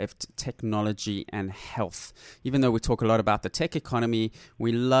together of technology and health. Even though we talk a lot about the tech economy,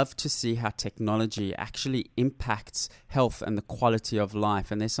 we love to see how technology actually impacts health and the quality of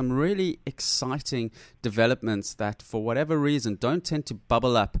life. And there's some really exciting developments that, for whatever reason, don't tend to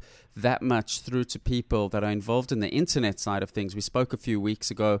bubble up that much through to people that are involved in the internet side of things. We spoke a few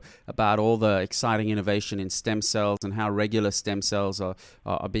weeks ago about all the exciting innovation in stem cells and how regular stem cells are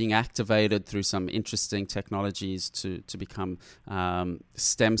being activated through some interesting technologies to become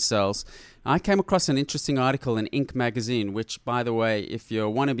stem cells. I came across an interesting article in Inc. magazine, which, by the way, if you're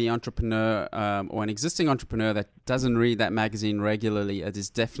a wannabe entrepreneur or an existing entrepreneur that doesn't read that magazine regularly, it is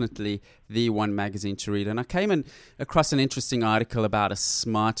definitely the one magazine to read. And I came across an interesting article about a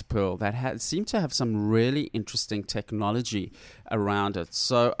smart pill that seemed to have some really interesting technology around it.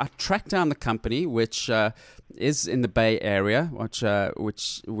 So I tracked down the company, which is in the Bay Area, which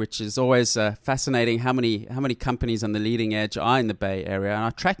is always fascinating. How many companies on the leading edge are in the Bay Area? And I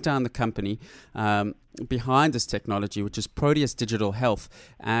tracked down the company behind this technology, which is Proteus Digital Health.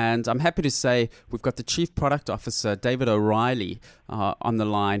 And I'm happy to say we've got the Chief Product Officer, David O'Reilly, on the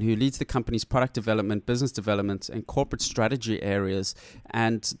line, who leads the company's product development, business development, and corporate strategy areas.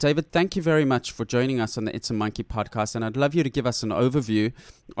 And David, thank you very much for joining us on the It's a Monkey podcast. And I'd love you to give us an overview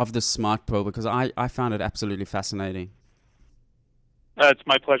of the smart pill, because I found it absolutely fascinating. It's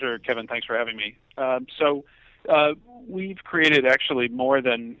my pleasure, Kevin. Thanks for having me. We've created actually more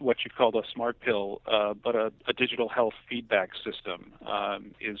than what you've called a smart pill, but a digital health feedback system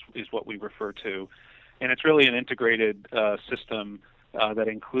is what we refer to. And it's really an integrated system that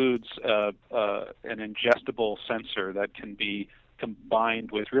includes an ingestible sensor that can be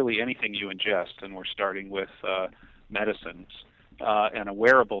combined with really anything you ingest. And we're starting with medicines, and a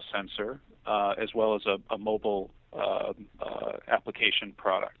wearable sensor, as well as a mobile application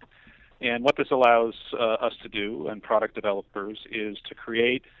product. And what this allows us to do, and product developers, is to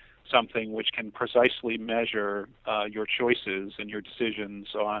create something which can precisely measure your choices and your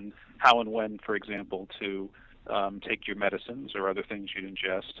decisions on how and when, for example, to take your medicines or other things you'd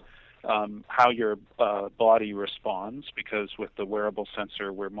ingest, how your body responds, because with the wearable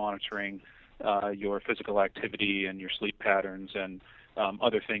sensor we're monitoring your physical activity and your sleep patterns and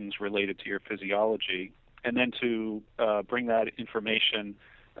other things related to your physiology, and then to bring that information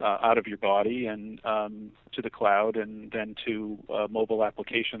out of your body and to the cloud, and then to mobile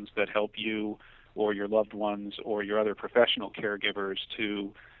applications that help you or your loved ones or your other professional caregivers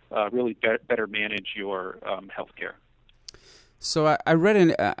to really better manage your healthcare. So I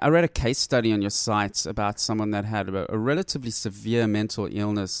read a case study on your site about someone that had a relatively severe mental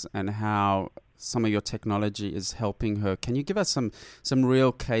illness and how some of your technology is helping her. Can you give us some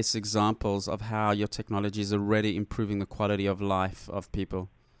real case examples of how your technology is already improving the quality of life of people?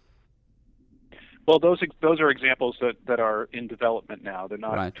 Well, those are examples that are in development now. They're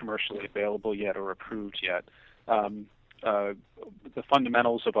not right. commercially available yet or approved yet. The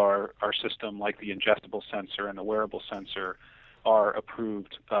fundamentals of our system, like the ingestible sensor and the wearable sensor, are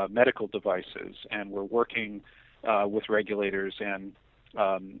approved medical devices, and we're working with regulators and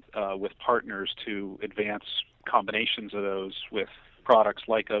with partners to advance combinations of those with products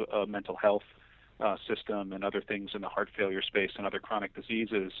like a mental health system and other things in the heart failure space and other chronic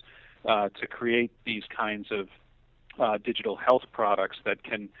diseases, to create these kinds of digital health products that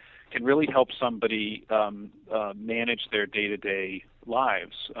can really help somebody manage their day-to-day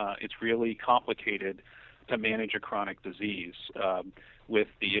lives. It's really complicated to manage a chronic disease with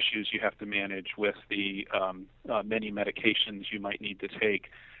the issues you have to manage, with the many medications you might need to take,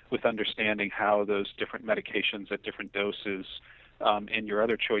 with understanding how those different medications at different doses and your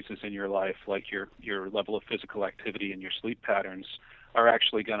other choices in your life, like your level of physical activity and your sleep patterns, are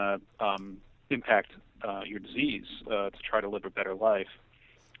actually going to impact your disease to try to live a better life.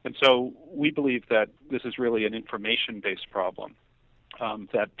 And so we believe that this is really an information-based problem,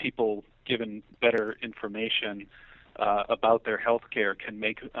 that people, given better information about their health care, can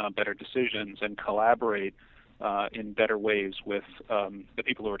make better decisions and collaborate in better ways with the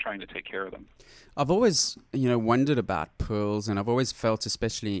people who are trying to take care of them. I've always, wondered about pearls, and I've always felt,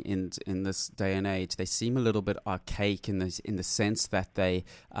 especially in this day and age, they seem a little bit archaic in the sense that they.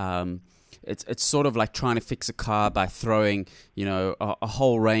 It's sort of like trying to fix a car by throwing, a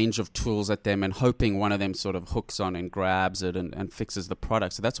whole range of tools at them and hoping one of them sort of hooks on and grabs it and fixes the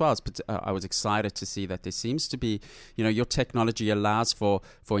product. So that's why I was excited to see that there seems to be, your technology allows for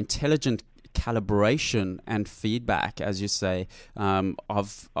intelligent calibration and feedback, as you say,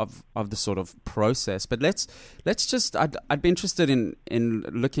 of the sort of process. But let's just I'd be interested in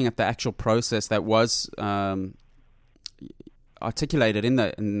looking at the actual process that was articulated in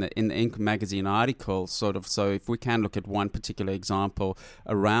the Inc. magazine article, sort of. So if we can look at one particular example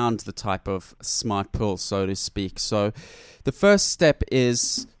around the type of smart pill, so to speak. So the first step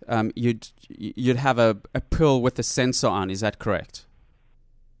is you'd have a pill with a sensor on. Is that correct?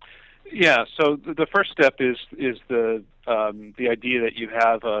 Yeah. So the first step is the idea that you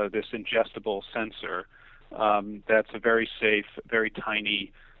have this ingestible sensor that's a very safe, very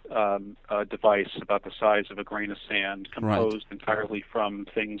tiny device about the size of a grain of sand, composed entirely from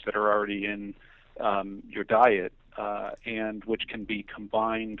things that are already in your diet, and which can be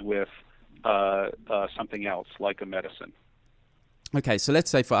combined with something else, like a medicine. Okay, so let's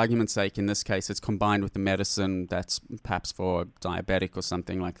say, for argument's sake, in this case, it's combined with the medicine that's perhaps for diabetic or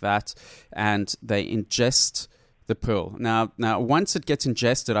something like that, and they ingest the pill. Now, once it gets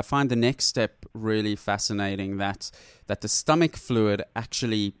ingested, I find the next step really fascinating, that the stomach fluid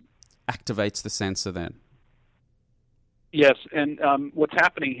actually activates the sensor then. Yes, and what's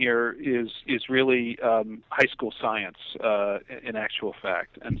happening here is really high school science in actual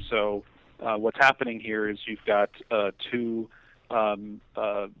fact. And so what's happening here is you've got two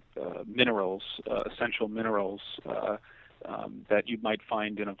minerals, essential minerals, that you might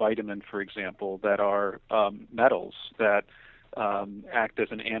find in a vitamin, for example, that are metals that act as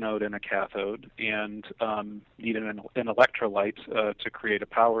an anode and a cathode, and need an electrolyte to create a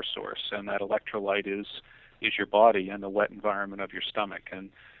power source. And that electrolyte is your body and the wet environment of your stomach. And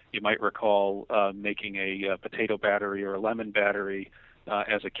you might recall making a potato battery or a lemon battery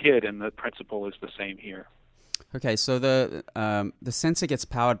as a kid, and the principle is the same here. Okay, so the sensor gets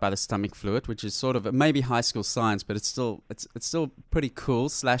powered by the stomach fluid, which is sort of maybe high school science, but it's still pretty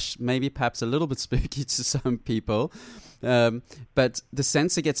cool / maybe perhaps a little bit spooky to some people. But the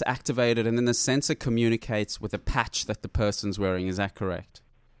sensor gets activated, and then the sensor communicates with a patch that the person's wearing. Is that correct?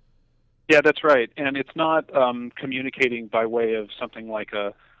 Yeah, that's right. And it's not communicating by way of something like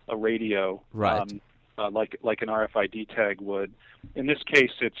a radio, right? Like an RFID tag would. In this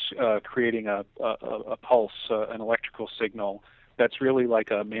case, it's creating a pulse, an electrical signal that's really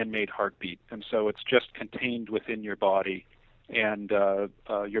like a man-made heartbeat, and so it's just contained within your body. And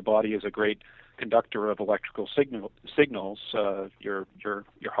your body is a great conductor of electrical signals. Your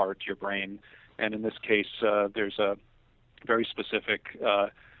heart, your brain, and in this case, there's a very specific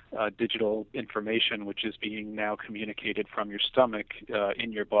digital information which is being now communicated from your stomach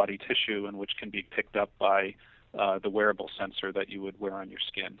in your body tissue, and which can be picked up by the wearable sensor that you would wear on your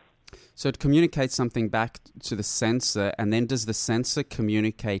skin. So it communicates something back to the sensor, and then does the sensor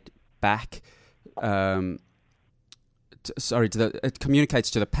communicate back? It communicates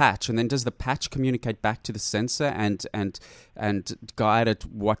to the patch, and then does the patch communicate back to the sensor and guide it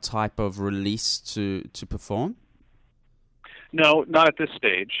what type of release to perform? No, not at this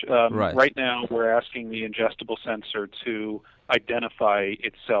stage. Right. Right now, we're asking the ingestible sensor to identify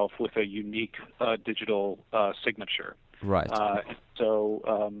itself with a unique digital signature. Right. So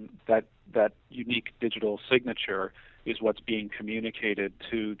that unique digital signature is what's being communicated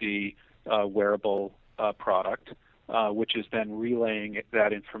to the wearable product, which is then relaying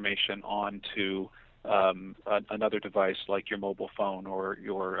that information on to another device like your mobile phone or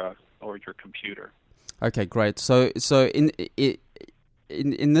your computer. Okay, great. So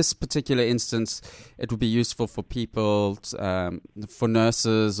in this particular instance, it would be useful for people, for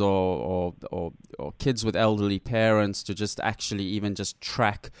nurses or kids with elderly parents, to just actually even just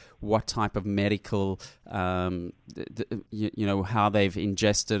track what type of medical, how they've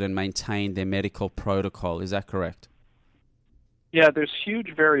ingested and maintained their medical protocol. Is that correct? Yeah, there's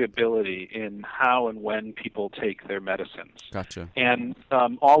huge variability in how and when people take their medicines. Gotcha. And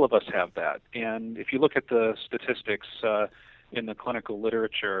all of us have that. And if you look at the statistics in the clinical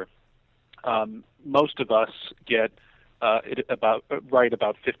literature, most of us get it about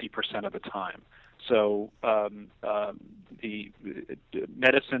 50% of the time. So the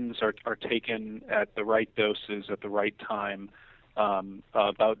medicines are taken at the right doses at the right time,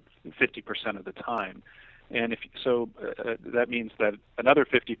 about 50% of the time. And that means that another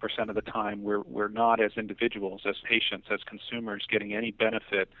 50% of the time we're not, as individuals, as patients, as consumers, getting any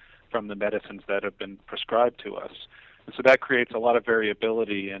benefit from the medicines that have been prescribed to us. And so that creates a lot of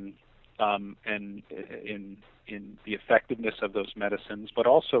variability in the effectiveness of those medicines, but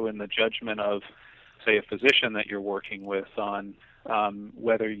also in the judgment of, say, a physician that you're working with on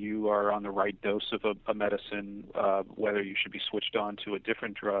whether you are on the right dose of a medicine, whether you should be switched on to a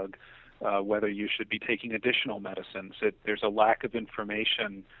different drug, whether you should be taking additional medicines. There's a lack of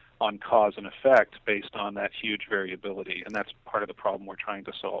information on cause and effect based on that huge variability, and that's part of the problem we're trying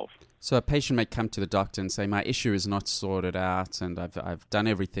to solve. So a patient may come to the doctor and say, my issue is not sorted out and I've done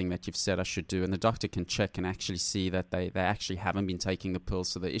everything that you've said I should do, and the doctor can check and actually see that they actually haven't been taking the pills.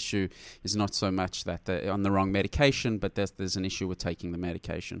 So the issue is not so much that they're on the wrong medication, but there's an issue with taking the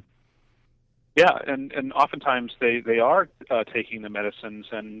medication. Yeah, and oftentimes they are taking the medicines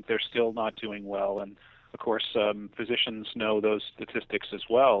and they're still not doing well. And of course, physicians know those statistics as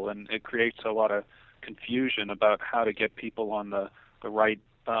well, and it creates a lot of confusion about how to get people on the right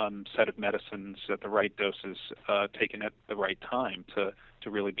set of medicines at the right doses, taken at the right time to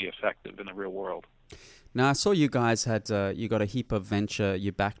really be effective in the real world. Now, I saw you guys had you got a heap of venture.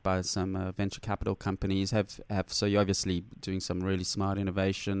 You're backed by some venture capital companies. So you're obviously doing some really smart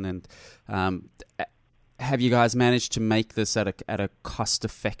innovation. And have you guys managed to make this at a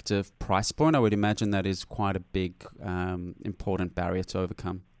cost-effective price point? I would imagine that is quite a big, important barrier to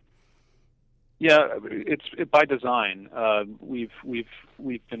overcome. Yeah, it's by design. We've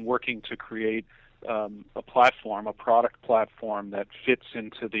been working to create a platform, a product platform that fits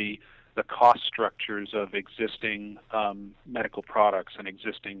into the cost structures of existing medical products and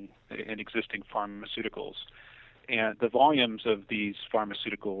existing pharmaceuticals, and the volumes of these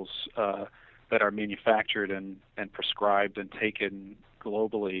pharmaceuticals that are manufactured and prescribed and taken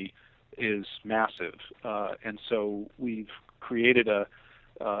globally is massive, and so we've created a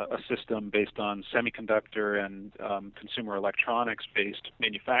system based on semiconductor and consumer electronics-based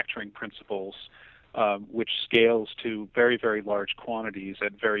manufacturing principles, which scales to very, very large quantities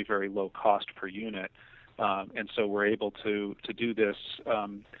at very, very low cost per unit. And so we're able to do this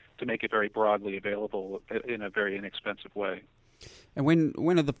to make it very broadly available in a very inexpensive way. And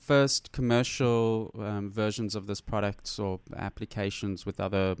when are the first commercial versions of this product or applications with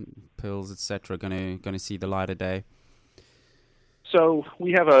other pills, etc., going to see the light of day? So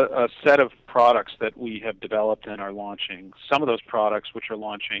we have a set of products that we have developed and are launching. Some of those products, which are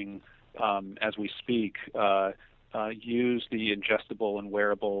launching as we speak, use the ingestible and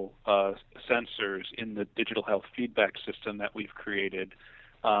wearable sensors in the digital health feedback system that we've created,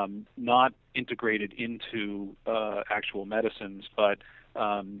 not integrated into actual medicines, but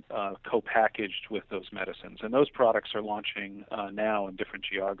co-packaged with those medicines. And those products are launching now in different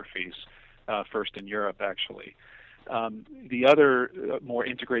geographies, first in Europe, actually. The other more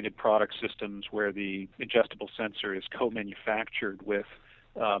integrated product systems where the ingestible sensor is co-manufactured with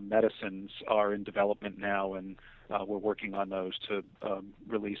medicines are in development now, and we're working on those to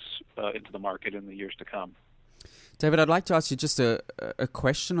release into the market in the years to come. David, I'd like to ask you just a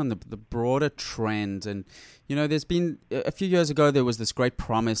question on the broader trend. And, you know, there's been a few years ago, there was this great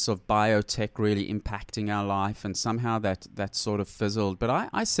promise of biotech really impacting our life, and somehow that sort of fizzled. But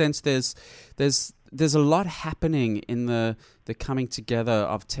I sense there's a lot happening in the coming together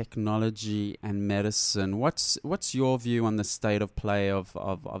of technology and medicine. What's your view on the state of play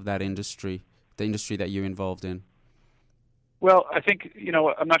of that industry, the industry that you're involved in? Well, I think,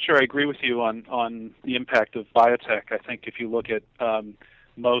 I'm not sure I agree with you on the impact of biotech. I think if you look at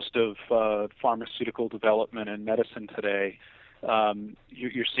most of pharmaceutical development and medicine today,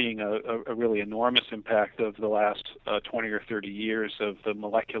 you're seeing a really enormous impact of the last 20 or 30 years of the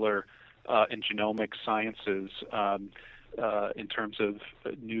molecular and genomic sciences in terms of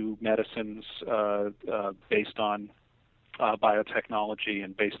new medicines based on biotechnology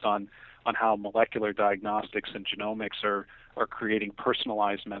and based on how molecular diagnostics and genomics are creating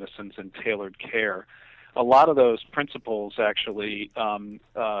personalized medicines and tailored care. A lot of those principles actually found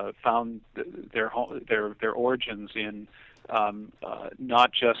their origins in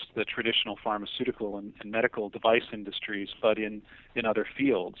not just the traditional pharmaceutical and medical device industries, but in other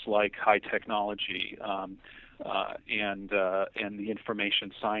fields like high technology and the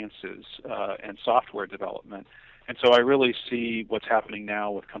information sciences and software development. And so I really see what's happening now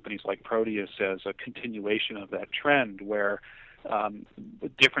with companies like Proteus as a continuation of that trend, where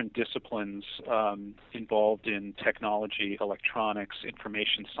different disciplines involved in technology, electronics,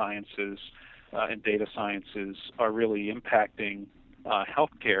 information sciences, and data sciences are really impacting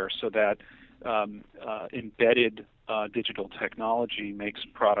healthcare, so that embedded digital technology makes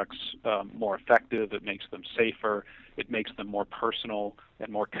products more effective, it makes them safer, it makes them more personal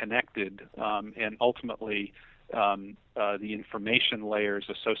and more connected, and ultimately the information layers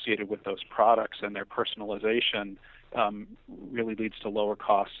associated with those products and their personalization really leads to lower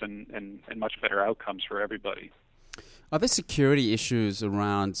costs and much better outcomes for everybody. Are there security issues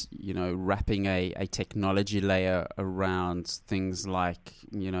around, wrapping a technology layer around things like,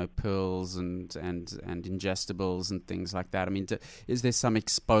 pills and ingestibles and things like that? I mean, is there some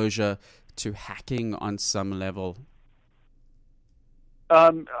exposure to hacking on some level?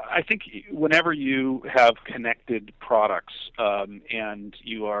 I think whenever you have connected products and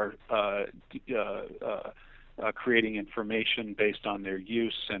you are creating information based on their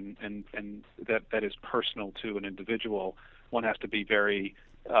use and that is personal to an individual, one has to be very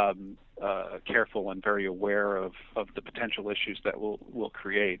careful and very aware of the potential issues that will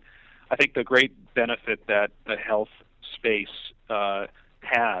create. I think the great benefit that the health space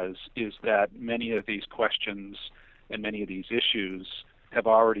has is that many of these questions and many of these issues have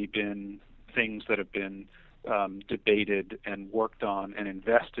already been things that have been debated and worked on and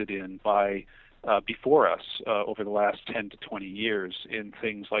invested in by before us over the last 10 to 20 years in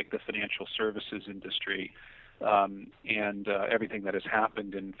things like the financial services industry and everything that has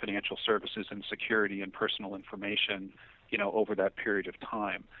happened in financial services and security and personal information, over that period of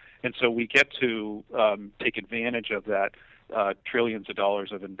time. And so we get to take advantage of that trillions of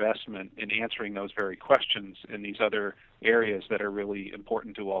dollars of investment in answering those very questions in these other areas that are really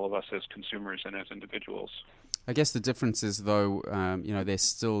important to all of us as consumers and as individuals. I guess the difference is, though, there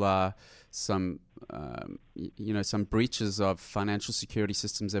still are some breaches of financial security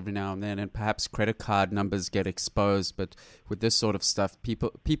systems every now and then, and perhaps credit card numbers get exposed. But with this sort of stuff,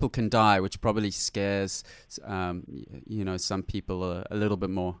 people can die, which probably scares, some people a little bit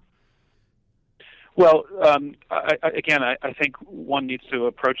more. Well, I think one needs to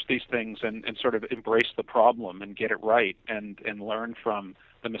approach these things and sort of embrace the problem and get it right and learn from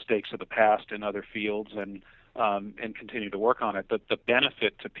the mistakes of the past in other fields and continue to work on it. The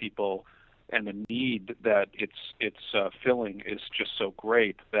benefit to people and the need that it's filling is just so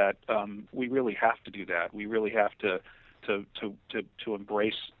great that we really have to do that. We really have to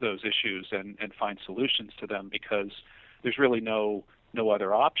embrace those issues and find solutions to them, because there's really no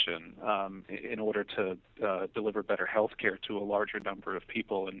other option in order to deliver better health care to a larger number of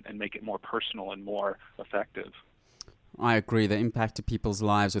people and make it more personal and more effective. I agree. The impact to people's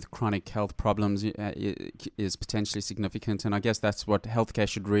lives with chronic health problems is potentially significant, and I guess that's what healthcare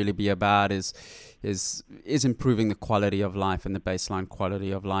should really be about: is improving the quality of life and the baseline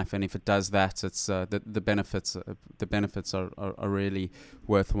quality of life. And if it does that, it's the benefits are really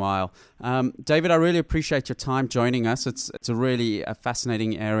worthwhile. David, I really appreciate your time joining us. It's a really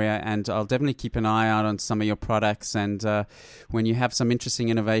fascinating area, and I'll definitely keep an eye out on some of your products. And when you have some interesting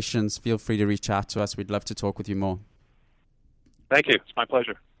innovations, feel free to reach out to us. We'd love to talk with you more. Thank you. It's my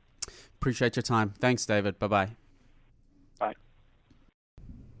pleasure. Appreciate your time. Thanks, David. Bye-bye. Bye.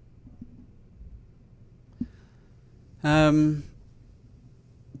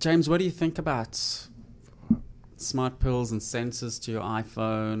 James, what do you think about smart pills and sensors to your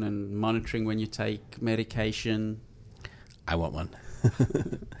iPhone and monitoring when you take medication? I want one.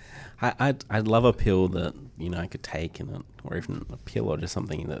 I'd love a pill that I could take, or even a pill or just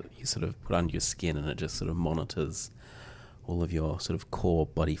something that you sort of put under your skin and it just sort of monitors all of your sort of core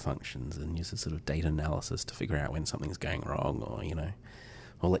body functions and uses sort of data analysis to figure out when something's going wrong,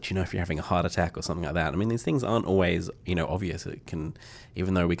 or let you know if you're having a heart attack or something like that. I mean, these things aren't always, obvious. It can,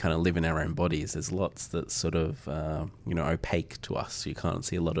 even though we kind of live in our own bodies, there's lots that's sort of, opaque to us. You can't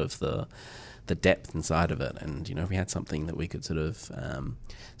see a lot of the depth inside of it. And, if we had something that we could sort of,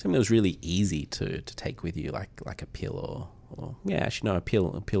 something that was really easy to take with you, like a pill a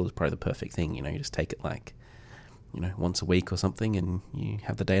pill is probably the perfect thing. You just take it once a week or something, and you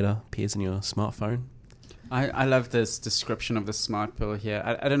have the data appears in your smartphone. I love this description of the smart pill here.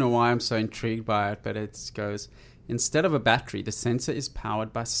 I don't know why I'm so intrigued by it, but it goes, instead of a battery, the sensor is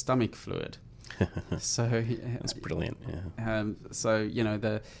powered by stomach fluid. So that's brilliant. Yeah.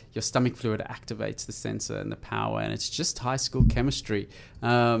 Your stomach fluid activates the sensor and the power, and it's just high school chemistry.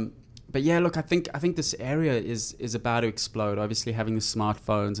 But yeah, look, I think this area is about to explode. Obviously, having the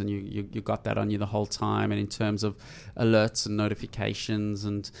smartphones, and you got that on you the whole time, and in terms of alerts and notifications,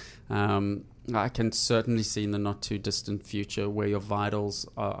 and I can certainly see in the not too distant future where your vitals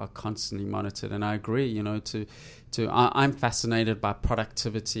are constantly monitored. And I agree, I'm fascinated by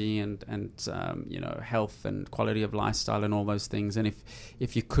productivity and health and quality of lifestyle and all those things. And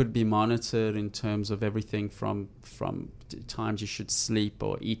if you could be monitored in terms of everything from times you should sleep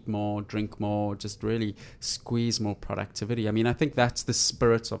or eat more, drink more, just really squeeze more productivity. I mean, I think that's the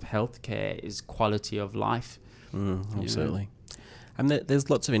spirit of healthcare, is quality of life. Absolutely. And there's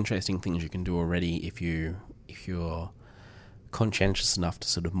lots of interesting things you can do already if you're conscientious enough to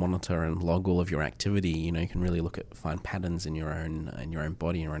sort of monitor and log all of your activity. You can really find patterns in your own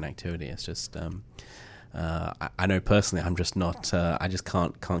body, your own activity. It's just I know personally I'm just not I just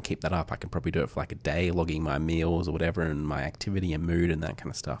can't keep that up. I can probably do it for like a day, logging my meals or whatever and my activity and mood and that kind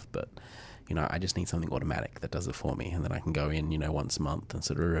of stuff, but I just need something automatic that does it for me, and then I can go in once a month and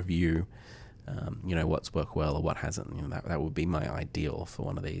sort of review what's worked well or what hasn't. That would be my ideal for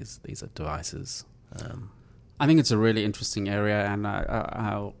one of these devices. I think it's a really interesting area, and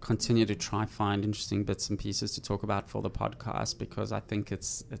I'll continue to try find interesting bits and pieces to talk about for the podcast, because I think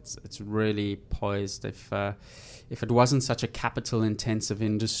it's really poised. If it wasn't such a capital intensive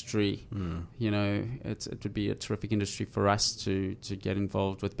industry, it would be a terrific industry for us to get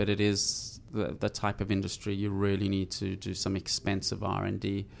involved with. But it is the type of industry you really need to do some expensive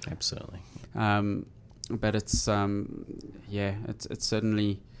R&D. Absolutely. But it's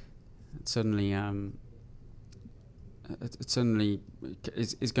certainly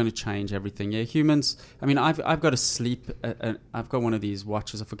is going to change everything. Yeah, humans. I mean, I've got a sleep. I've got one of these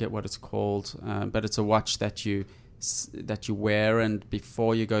watches. I forget what it's called, but it's a watch that you wear, and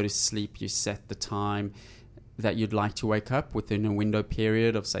before you go to sleep, you set the time that you'd like to wake up within a window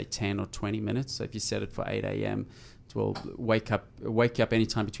period of say 10 or 20 minutes. So if you set it for 8 a.m., it will wake you up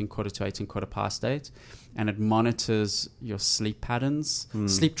anytime between 7:45 and 8:15, and it monitors your sleep patterns.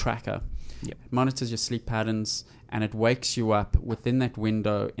 Sleep tracker. Yep. It monitors your sleep patterns, and it wakes you up within that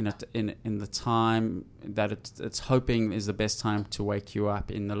window in the time that it's hoping is the best time to wake you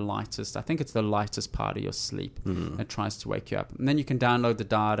up in the lightest. I think it's the lightest part of your sleep. It tries to wake you up, and then you can download the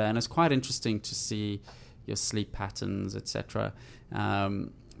data, and it's quite interesting to see your sleep patterns, etc.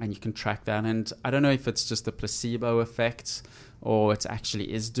 And you can track that. And I don't know if it's just the placebo effect or it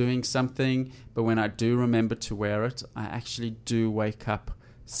actually is doing something, but when I do remember to wear it, I actually do wake up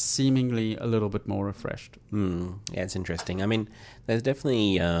seemingly a little bit more refreshed. Yeah, it's interesting. I mean, there's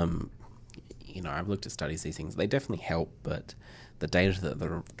definitely, I've looked at studies, these things, they definitely help, but the data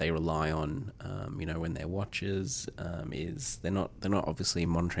that they rely on, when they're watches, is they're not obviously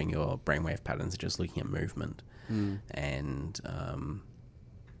monitoring your brainwave patterns, they're just looking at movement. And,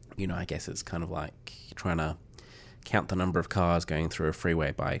 I guess it's kind of like trying to count the number of cars going through a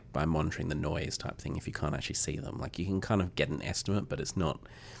freeway by monitoring the noise type thing if you can't actually see them. Like, you can kind of get an estimate, but it's not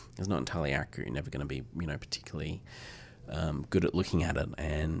entirely accurate. You're never going to be, particularly good at looking at it.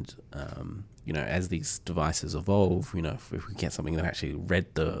 And, as these devices evolve, if we get something that actually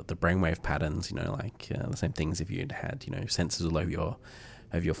read the brainwave patterns, the same things if you'd had, sensors all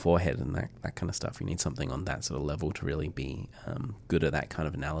over your forehead and that kind of stuff. You need something on that sort of level to really be good at that kind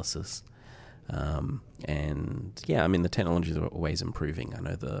of analysis. And yeah, I mean, the technologies are always improving. I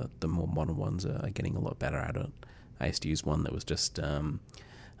know the more modern ones are getting a lot better at it. I used to use one that was just a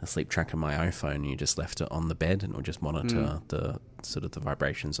sleep tracker on my iPhone. You just left it on the bed and it would just monitor the sort of the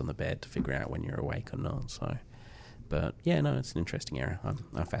vibrations on the bed to figure out when you're awake or not. So, but yeah, no, it's an interesting area.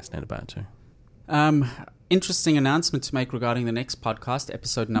 I'm fascinated by it too. Interesting announcement to make regarding the next podcast,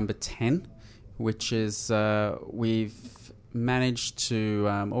 episode number 10, which is we've managed to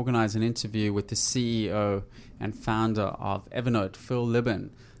organize an interview with the CEO and founder of Evernote, Phil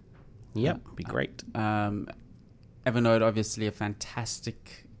Libin. Yep, be great. Evernote, obviously a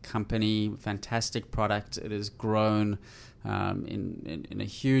fantastic company, fantastic product. It has grown in a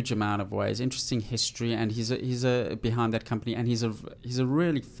huge amount of ways. Interesting history, and he's a behind that company, and he's a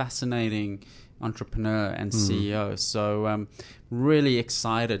really fascinating entrepreneur and CEO. So really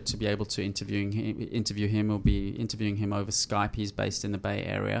excited to be able to interview him. We'll be interviewing him over Skype. He's based in the Bay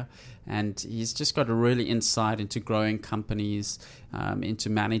Area, and he's just got a really insight into growing companies,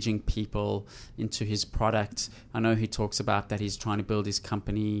 into managing people, into his product. I know he talks about that he's trying to build his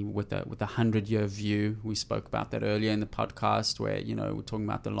company with a 100-year view. We spoke about that earlier in the podcast, where we're talking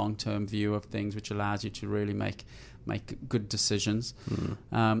about the long-term view of things, which allows you to really make good decisions.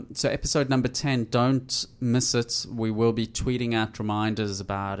 So episode number 10, don't miss it. We will be tweeting out reminders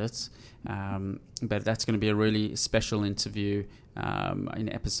about it, but that's going to be a really special interview in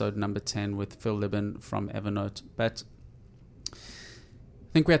episode number 10 with Phil Libin from Evernote. But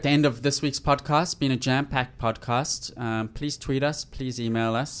I think we're at the end of this week's podcast. Been a jam-packed podcast. Please tweet us. Please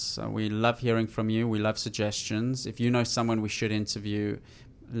email us. We love hearing from you. We love suggestions. If you know someone we should interview,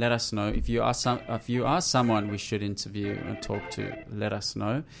 let us know. If you are someone we should interview and talk to, let us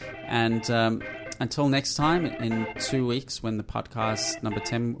know. And until next time, in 2 weeks, when the podcast number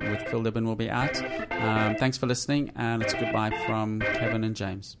 10 with Phil Libin will be out. Thanks for listening, and it's goodbye from Kevin and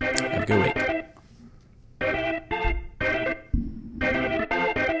James. Have a good week.